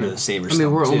under the Sabres. I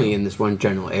mean, we're only in this one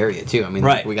general area too. I mean,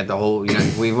 right. We got the whole,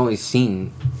 we've only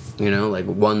seen, like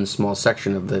one small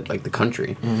section of the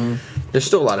country. There's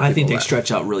still a lot of people I think they left.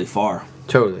 stretch out really far.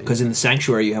 Totally. Because in the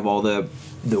sanctuary you have all the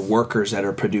workers that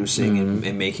are producing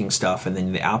and making stuff, and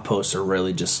then the outposts are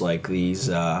really just like these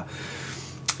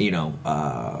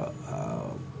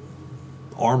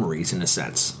armories in a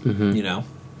sense, to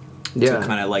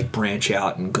kind of like branch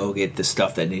out and go get the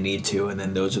stuff that they need to, and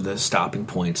then those are the stopping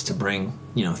points to bring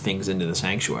things into the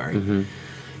sanctuary.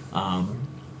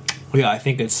 I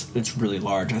think it's really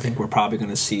large. I think we're probably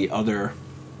going to see other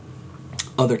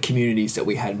communities that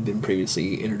we hadn't been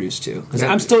previously introduced to. Because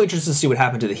I'm still interested to see what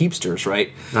happened to the Heapsters,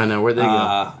 right? I know. Where'd they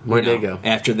go? Where'd they go?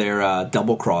 After their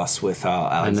double cross with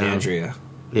Alexandria.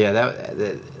 Yeah, that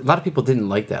a lot of people didn't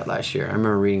like that last year. I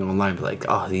remember reading online, like,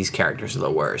 oh, these characters are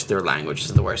the worst. Their language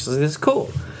is the worst. This is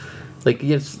cool. Like,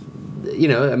 it's,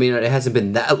 I mean, it hasn't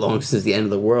been that long since the end of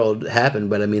the world happened,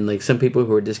 but I mean, like, some people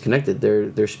who are disconnected,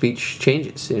 their speech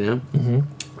changes,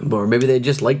 Or maybe they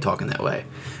just like talking that way.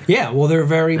 Yeah, well, they're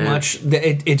very much,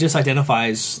 it just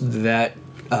identifies that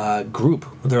group.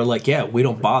 They're like, yeah, we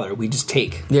don't bother, we just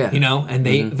take. Yeah. And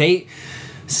they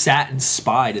sat and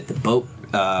spied at the boat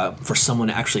for someone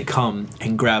to actually come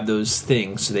and grab those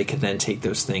things so they could then take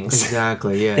those things.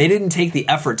 Exactly, yeah. They didn't take the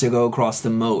effort to go across the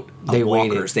moat of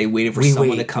walkers. They waited for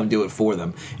someone to come do it for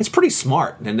them. It's pretty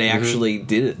smart, and they actually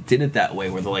did it that way,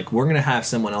 where they're like, we're going to have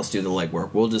someone else do the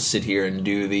legwork. We'll just sit here and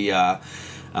do the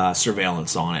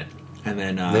surveillance on it. And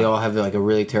then they all have like a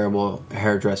really terrible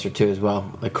hairdresser too, as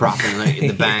well, like cropping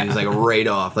the bangs like right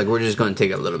off. Like, we're just going to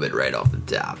take a little bit right off the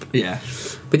top. Yeah,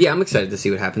 but yeah, I'm excited to see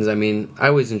what happens. I mean, I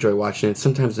always enjoy watching it.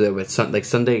 Sometimes with like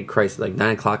Sunday, Christ, like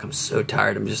 9 o'clock, I'm so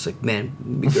tired. I'm just like, man,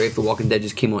 it'd be great if The Walking Dead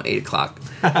just came on 8 o'clock.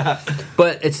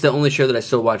 But it's the only show that I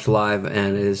still watch live,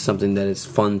 and it is something that is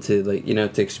fun to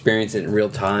to experience it in real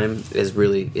time. Is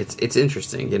really it's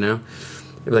interesting,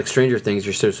 Like Stranger Things,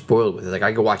 you're so spoiled with it. Like,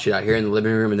 I could watch it out here in the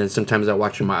living room, and then sometimes I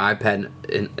watch it on my iPad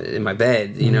in my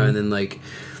bed, and then like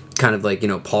kind of like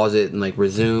pause it and like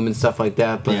resume and stuff like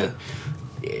that. But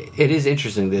it is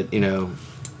interesting that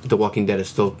The Walking Dead is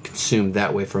still consumed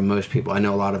that way for most people. I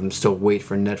know a lot of them still wait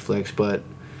for Netflix, but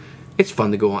it's fun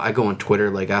to go on. I go on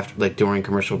Twitter during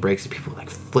commercial breaks, and people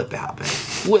like flip out, man,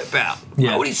 flip out.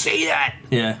 Yeah. Why would he say that?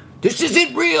 Yeah. This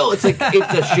isn't real. It's like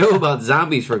it's a show about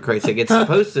zombies, for Christ's sake. It's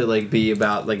supposed to be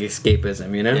about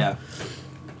escapism, Yeah.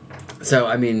 So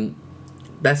I mean,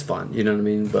 that's fun, you know what I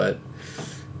mean? But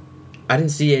I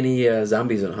didn't see any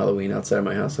zombies on Halloween outside of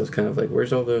my house. I was kind of like,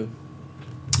 where's all the?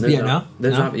 No.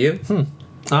 You?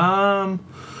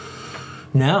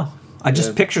 No. I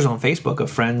just pictures on Facebook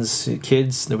of friends,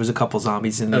 kids. There was a couple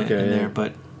zombies in there,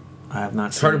 but I have not.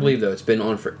 It's hard to believe though. It's been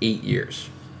on for 8 years.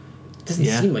 It doesn't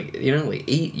seem like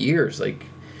 8 years. Like, can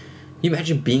you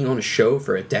imagine being on a show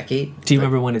for a decade? Do you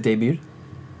remember when it debuted?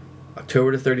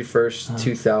 October the 31st,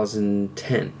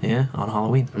 2010. Yeah, on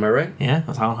Halloween. Am I right? Yeah, it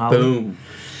was on Halloween. Boom.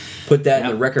 Put that in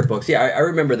the record books. Yeah, I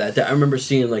remember that. I remember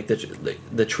seeing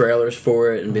the trailers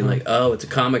for it and being like, oh, it's a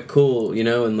comic, cool,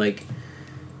 and like,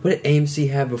 what did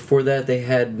AMC have before that? They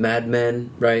had Mad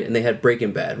Men, right? And they had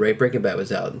Breaking Bad, right? Breaking Bad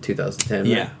was out in 2010.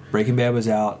 Yeah, right? Breaking Bad was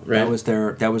out. Right.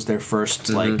 That was their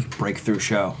first breakthrough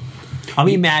show. I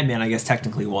mean, Mad Men, I guess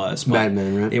technically was, but Mad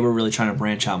Men, right? They were really trying to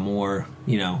branch out more,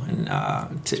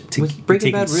 and to was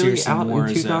Breaking Bad really out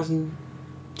in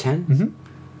 2010? Mm-hmm.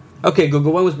 Okay,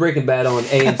 Google, when was Breaking Bad on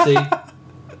AMC?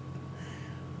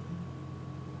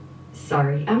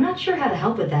 Sorry, I'm not sure how to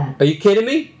help with that. Are you kidding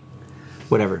me?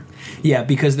 Whatever. Yeah,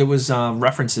 because there was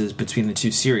references between the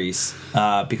two series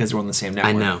because they were on the same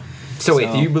network. I know. So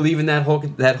wait, do you believe in that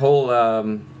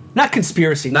whole? Not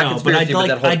conspiracy, but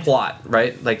that whole plot,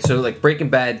 right? Breaking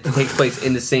Bad takes place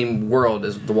in the same world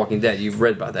as The Walking Dead. You've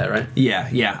read about that, right? Yeah.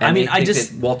 And I mean, I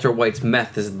just that Walter White's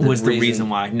meth was the reason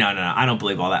why. No, I don't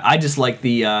believe all that. I just like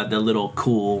the little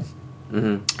cool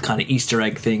kind of Easter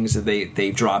egg things that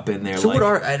they drop in there. So what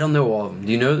are? I don't know all of them.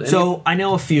 Do you know? So I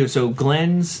know a few. So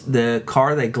the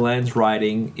car that Glenn's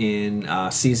riding in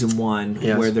season 1,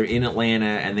 where they're in Atlanta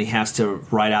and he has to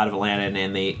ride out of Atlanta,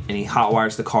 and he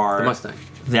hotwires the car. The Mustang.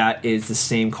 That is the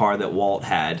same car that Walt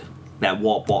had, that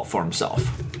Walt bought for himself.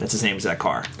 That's the same exact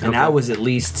car. And that was at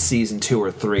least season 2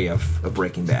 or 3 of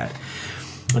Breaking Bad.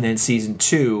 And then season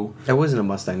 2... That wasn't a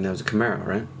Mustang, that was a Camaro,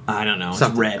 right? I don't know. It's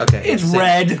red. Okay. It's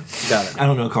red. Got it. I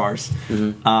don't know cars.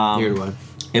 Mm-hmm. Neither do I.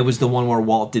 It was the one where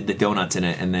Walt did the donuts in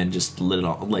it and then just lit it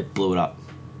on, blew it up.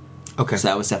 Okay. So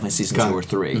that was definitely season 2 or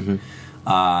 3.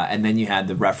 And then you had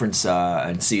the reference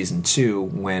in season 2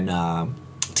 when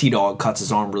T-Dog cuts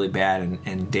his arm really bad,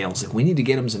 and Dale's like, we need to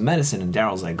get him some medicine, and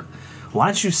Daryl's like, why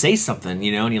don't you say something, and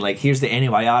you're like, here's the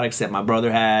antibiotics that my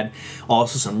brother had,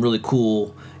 also some really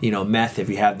cool, meth if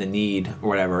you have the need or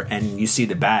whatever, and you see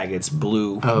the bag, it's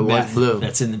blue it meth was blue.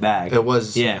 that's in the bag. It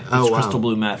was. Yeah, it's crystal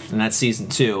blue meth, and that's season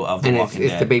 2 of The Walking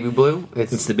Dead. It's the baby blue?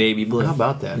 It's the baby blue. How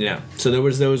about that? Yeah. So there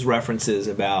was those references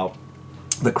about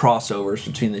the crossovers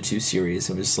between the two series.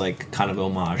 It was like kind of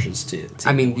homages to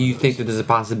I mean, do you think that there's a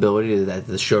possibility that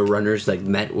the showrunners like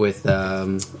met with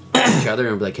each other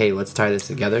and be like, hey, let's tie this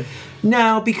together?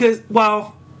 No, because,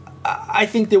 well, I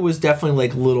think there was definitely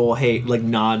like little like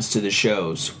nods to the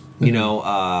shows. There's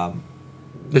no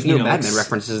Mad Men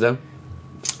references though,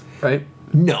 right?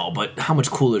 No, but how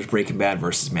much cooler is Breaking Bad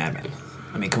versus Mad Men?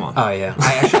 I mean, come on. Oh yeah,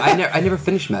 I never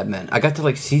finished Mad Men. I got to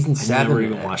like season 7. I never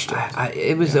even watched it.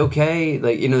 It was okay.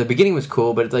 Like the beginning was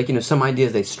cool, but it's like some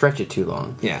ideas they stretch it too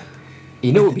long. Yeah.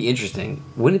 What would be interesting?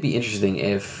 Wouldn't it be interesting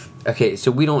if so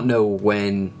we don't know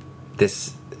when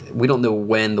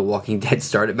The Walking Dead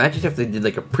started. Imagine if they did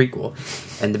like a prequel,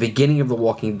 and the beginning of The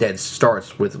Walking Dead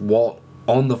starts with Walt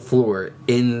on the floor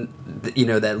in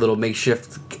that little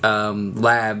makeshift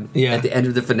lab at the end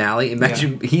of the finale.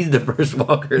 Imagine he's the first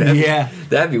walker.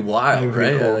 That'd be wild,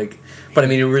 right? Cool. But I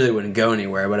mean, it really wouldn't go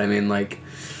anywhere. But I mean, like,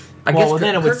 I guess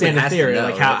then it would stand in theory. Know,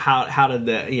 like, how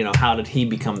did he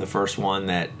become the first one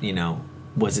that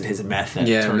was it his meth that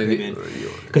turned him in?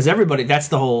 Because everybody, that's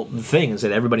the whole thing, is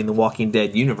that everybody in the Walking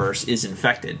Dead universe is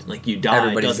infected. Like, you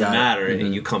die, it doesn't matter,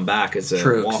 and you come back as a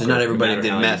True, walker. because not everybody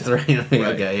did meth, right?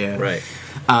 Okay, yeah. Right.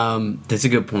 That's a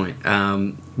good point.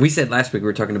 We said last week we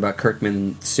were talking about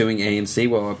Kirkman suing AMC.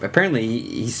 Well, apparently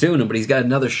he's suing him, but he's got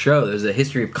another show. There's a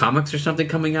History of Comics or something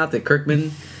coming out that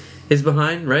Kirkman is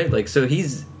behind, right? Like, so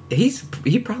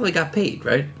he probably got paid,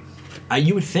 right?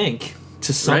 You would think.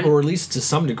 To some, right? Or at least to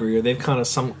some degree, or they've kind of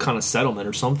some kind of settlement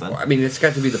or something. Well, I mean, it's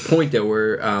got to be the point though,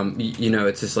 where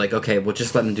it's just like, okay, well,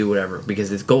 just let them do whatever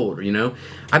because it's gold. I'm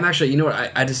actually, what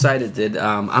I decided that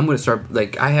I'm going to start,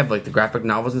 like, I have like the graphic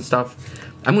novels and stuff.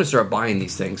 I'm going to start buying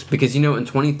these things because in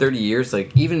 20, 30 years,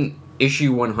 like even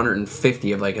issue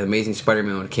 150 of like Amazing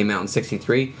Spider-Man when it came out in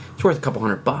 '63, it's worth a couple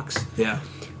 $100. Yeah.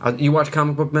 You watch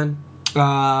Comic Book Men?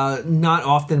 Not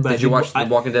often, but did you watch the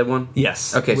Walking Dead one?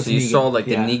 Yes. Okay, so you saw like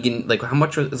the Negan, like how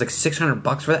much was it? Was like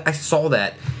 $600 for that? I saw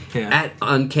that at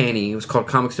Uncanny. It was called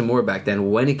Comics and More back then.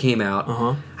 When it came out,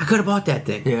 I could have bought that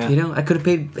thing. Yeah. I could have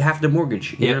paid half the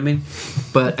mortgage. You know what I mean?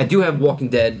 But I do have Walking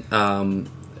Dead.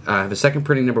 I have a second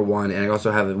printing #1, and I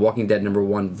also have a Walking Dead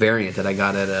 #1 variant that I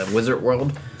got at a Wizard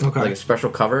World, like a special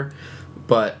cover.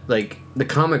 But like the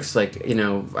comics, like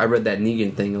I read that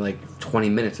Negan thing in like 20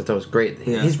 minutes. I thought it was great.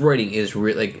 Yeah. His writing is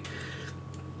really like,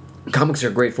 comics are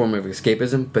a great form of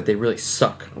escapism, but they really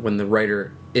suck when the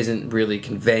writer isn't really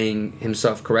conveying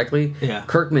himself correctly. Yeah.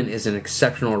 Kirkman is an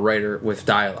exceptional writer with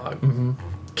dialogue. Mm-hmm.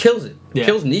 Kills it. Yeah.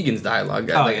 Kills Negan's dialogue.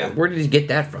 Where did he get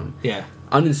that from? Yeah.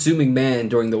 Unassuming man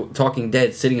during the Talking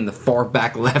Dead, sitting in the far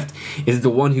back left, is the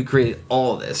one who created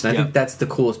all of this, and I think that's the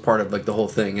coolest part of like the whole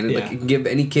thing. And like, it can give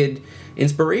any kid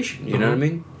inspiration. You know what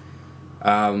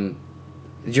I mean?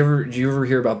 Did you ever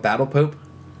hear about Battle Pope?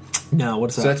 No,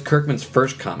 what's that? So that's Kirkman's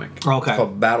first comic. Okay. It's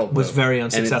called Battle Pope. Was very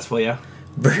unsuccessful,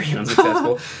 Very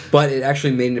unsuccessful. But it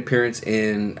actually made an appearance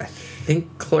in, I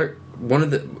think, one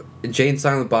of the Jay and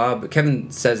Silent Bob.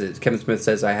 Kevin Smith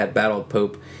says, I had Battle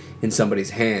Pope in somebody's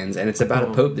hands, and it's about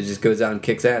a pope that just goes out and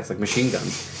kicks ass like machine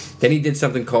guns. Then he did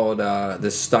something called The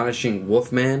Astonishing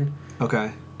Wolfman.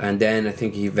 Okay. And then I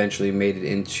think he eventually made it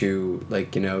into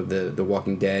like the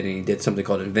Walking Dead, and he did something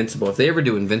called Invincible. If they ever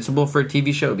do Invincible for a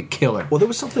TV show, it'd be killer. Well, there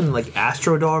was something like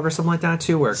Astro Dog or something like that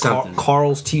too, where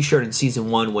Carl's T-shirt in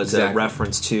season 1 was a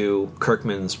reference to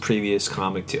Kirkman's previous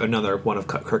comic, to another one of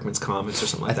Kirkman's comics or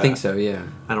something like that. I think so. Yeah.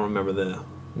 I don't remember the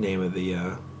name of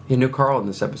the. You know Carl in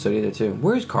this episode either too.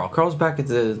 Where's Carl? Carl's back at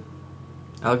the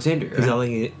Alexandria. Right?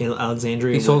 He's in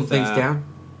Alexandria. He's holding things down.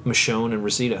 Michonne and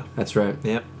Rosita. That's right.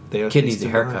 Yep. Kid needs a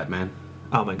haircut, man.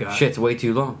 Oh my god. Shit's way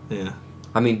too long. Yeah.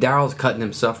 I mean, Daryl's cutting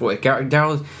himself away.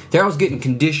 Daryl's getting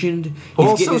conditioned.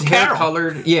 He's getting his hair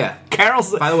colored. Yeah.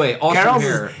 Carol's. By the way, awesome Carol's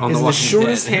hair on is the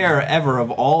shortest hair ever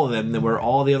of all of them. Where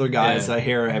all the other guys'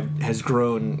 hair has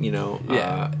grown.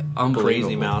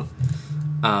 Crazy amount.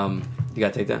 You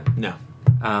gotta take that. No.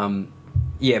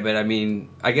 Yeah, but I mean,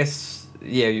 I guess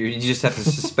you just have to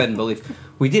suspend belief.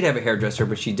 We did have a hairdresser,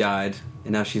 but she died,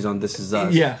 and now she's on This Is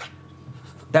Us. Yeah.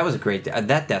 That was a great...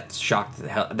 That shocked the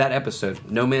hell... That episode,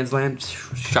 No Man's Land,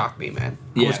 shocked me, man.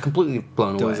 I was completely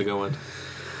blown away. That was a good one.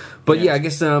 But I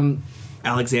guess...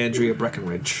 Alexandria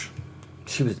Breckenridge.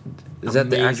 She was. Is that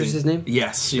the actress's name?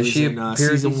 Yes, she Did was she in appear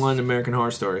season at these- 1 American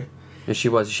Horror Story. And she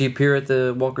was. Did she appear at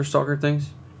the Walker Stalker things?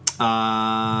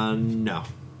 No.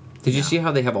 Did you see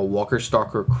how they have a Walker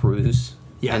Stalker cruise?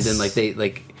 Yes. And then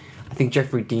I think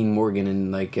Jeffrey Dean Morgan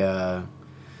and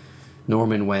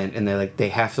Norman went, and they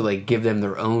have to give them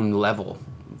their own level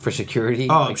for security.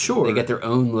 Oh, I'm sure. They get their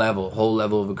own whole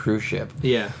level of a cruise ship.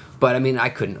 Yeah. But I mean, I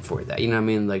couldn't afford that. You know what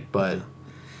I mean? But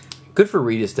good for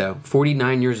Regis though.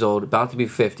 49 years old, about to be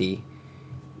 50,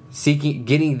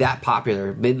 getting that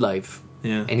popular midlife.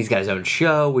 Yeah. And he's got his own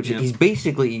show, which he's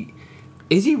basically.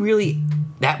 Is he really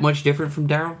that much different from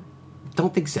Daryl?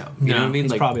 Don't think so. You know what I mean?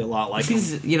 He's probably a lot like him.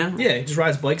 He's, you know? Yeah, he just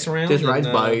rides bikes around. Just rides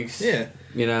bikes. Yeah.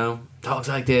 You know? Talks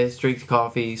like this, drinks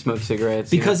coffee, smokes cigarettes.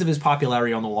 Because of his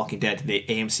popularity on The Walking Dead, the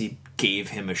AMC gave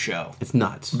him a show. It's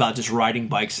nuts. About just riding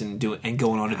bikes and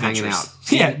going on adventures. Hanging out.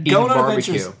 Yeah, Eating going on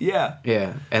barbecue. adventures. Yeah.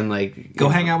 Yeah. And Go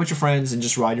hang out with your friends and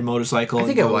just ride your motorcycle. I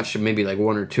think I watched maybe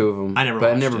one or two of them. I never But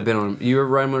I've watched never it. been on. You ever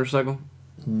ride a motorcycle?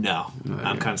 No.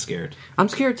 I'm kind of scared. I'm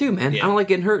scared too, man. Yeah. I don't like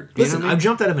getting hurt. You Listen, know what I mean? I've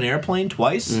jumped out of an airplane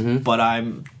twice, but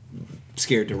I'm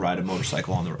scared to ride a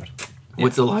motorcycle on the road.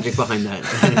 What's the logic behind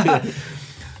that?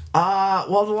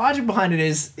 Well, the logic behind it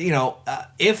is,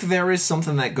 if there is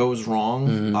something that goes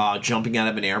wrong, jumping out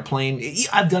of an airplane,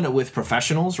 I've done it with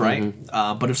professionals, right?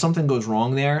 But if something goes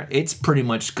wrong there, it's pretty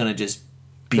much going to just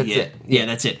be That's it. it. Yeah,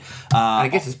 that's it. I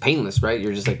guess it's painless, right?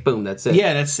 You're just boom, that's it. Yeah,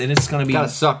 and it's going to be... Gotta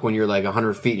suck when you're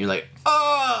 100 feet and you're like,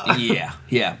 oh!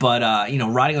 yeah. But,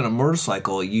 riding on a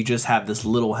motorcycle, you just have this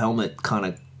little helmet kind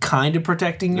of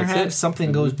protecting your That's head. it. If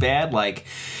something goes bad,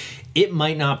 it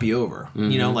might not be over.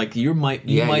 You might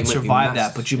be survive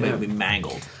messed. that, but you Yeah. might be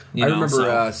mangled. I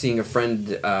remember seeing a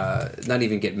friend not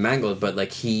even get mangled,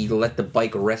 but he let the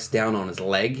bike rest down on his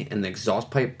leg, and the exhaust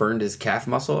pipe burned his calf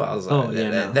muscle. I was like,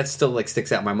 that still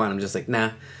sticks out in my mind. I'm just like,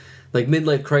 nah.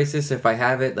 Midlife crisis, if I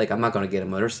have it, I'm not going to get a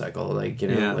motorcycle.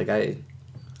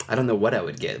 I don't know what I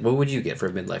would get. What would you get for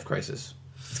a midlife crisis?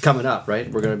 It's coming up,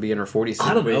 right? We're going to be in our 40s soon.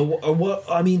 I don't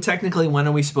know. Technically, when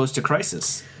are we supposed to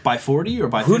crisis? By 40 or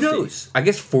by 50? Who knows? I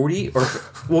guess 40 or...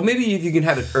 Well, maybe if you can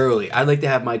have it early. I'd like to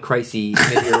have my crisis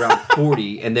maybe around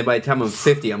 40, and then by the time I'm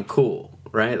 50, I'm cool,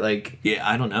 right? Yeah,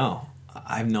 I don't know.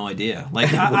 I have no idea.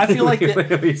 I feel like...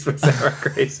 When are we supposed to have our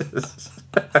crisis?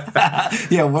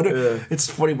 It's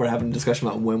funny we're having a discussion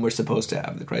about when we're supposed to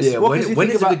have the crisis. Yeah, when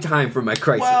is a good time for my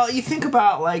crisis? Well, you think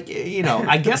about, I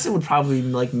guess it would probably be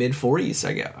mid-40s,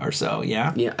 I guess, or so,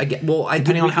 yeah? Yeah, I get... Well,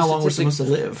 depending on how long we're supposed to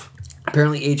live.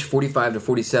 Apparently, age 45 to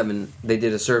 47, they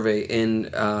did a survey in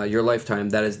your lifetime.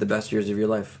 That is the best years of your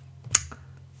life.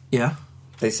 Yeah.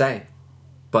 They say.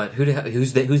 But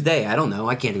who's they? I don't know.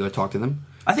 I can't go talk to them.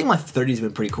 I think my 30s have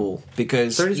been pretty cool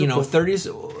because 30s are cool. 30s,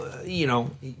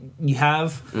 you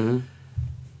have a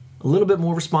little bit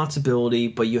more responsibility,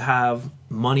 but you have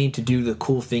money to do the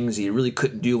cool things that you really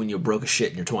couldn't do when you were broke as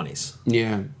shit in your 20s.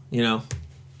 Yeah.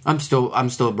 I'm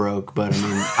still broke, but I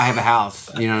mean, I have a house,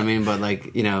 you know what I mean? But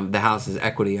the house is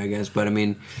equity, I guess. But I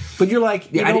mean, but you're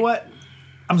you know what?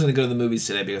 I'm just going to go to the movies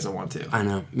today because I want to. I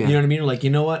know. Yeah. You know what I mean? You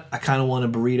know what? I kind of want a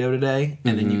burrito today,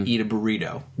 and then you eat a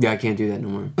burrito. Yeah, I can't do that no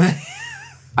more.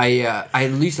 I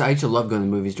used to love going to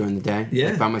the movies during the day.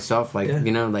 Yeah. By myself,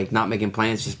 not making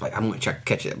plans, just I'm going to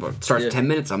catch it. Well, it starts 10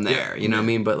 minutes, I'm there. You know what I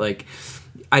mean? But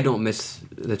I don't miss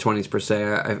the 20s per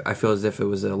se. I feel as if it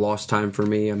was a lost time for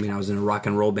me. I mean, I was in a rock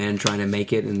and roll band trying to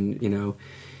make it, and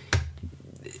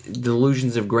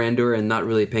delusions of grandeur and not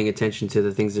really paying attention to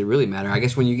the things that really matter. I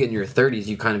guess when you get in your 30s,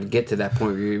 you kind of get to that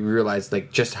point where you realize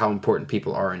just how important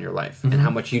people are in your life and how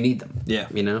much you need them. Yeah.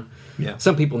 Yeah.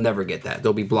 Some people never get that.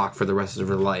 They'll be blocked for the rest of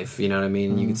their life. You know what I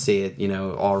mean? You can see it,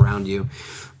 all around you.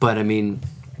 But I mean,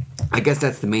 I guess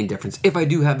that's the main difference. If I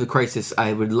do have the crisis,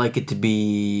 I would like it to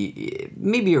be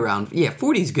maybe around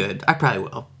 40 is good. I probably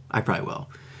will. I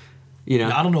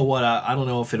don't know I don't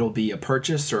know if it'll be a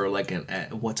purchase or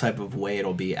what type of way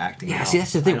it'll be acting. Yeah, out. see,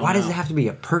 that's the thing. Why does it have to be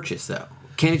a purchase though?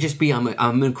 Can't it just be I'm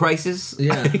in crisis?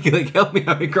 Yeah, help me,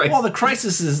 I'm in crisis. Well, the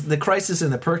crisis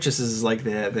and the purchase is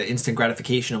the instant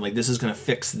gratification of this is going to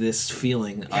fix this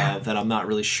feeling that I'm not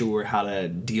really sure how to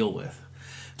deal with.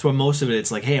 That's why most of it's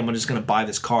hey, I'm just going to buy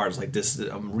this car. It's this,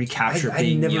 I'm recapture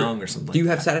being young or something. Do you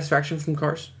have satisfaction from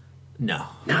cars? No.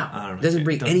 I don't know. It doesn't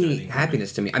bring any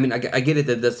happiness to me. I mean, I get it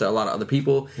that that's to a lot of other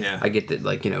people. Yeah. I get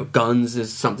that, guns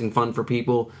is something fun for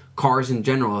people. Cars in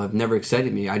general have never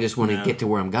excited me. I just want to get to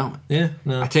where I'm going. Yeah,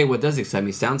 no. I tell you what does excite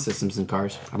me, sound systems in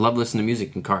cars. I love listening to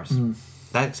music in cars.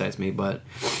 That excites me, but...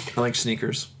 I like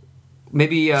sneakers.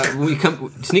 Maybe when you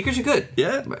come, sneakers are good.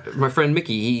 Yeah. My friend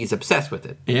Mickey, he's obsessed with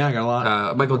it. Yeah, I got a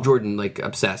lot. Michael Jordan, like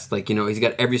obsessed. Like he's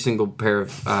got every single pair of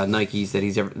Nikes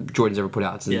that Jordan's ever put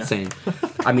out. It's insane.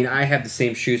 I mean, I have the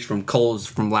same shoes from Kohl's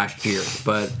from last year,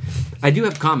 but I do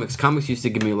have comics. Comics used to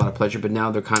give me a lot of pleasure, but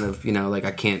now they're kind of like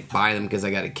I can't buy them because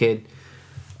I got a kid.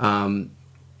 And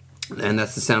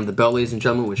that's the sound of the bell, ladies and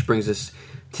gentlemen, which brings us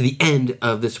to the end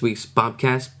of this week's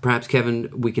BOBCAST. Perhaps, Kevin,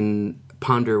 we can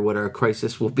ponder what our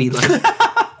crisis will be like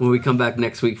when we come back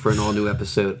next week for an all-new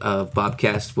episode of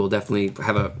BOBCAST. We'll definitely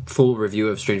have a full review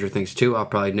of Stranger Things 2. I'll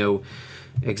probably know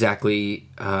exactly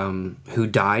who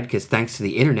died, because thanks to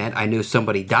the internet, I knew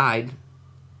somebody died.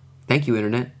 Thank you,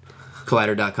 internet.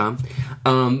 Collider.com.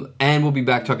 And we'll be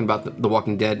back talking about The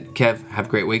Walking Dead. Kev, have a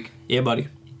great week. Yeah, buddy.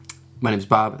 My name's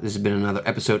Bob. This has been another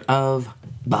episode of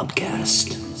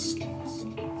BOBCAST.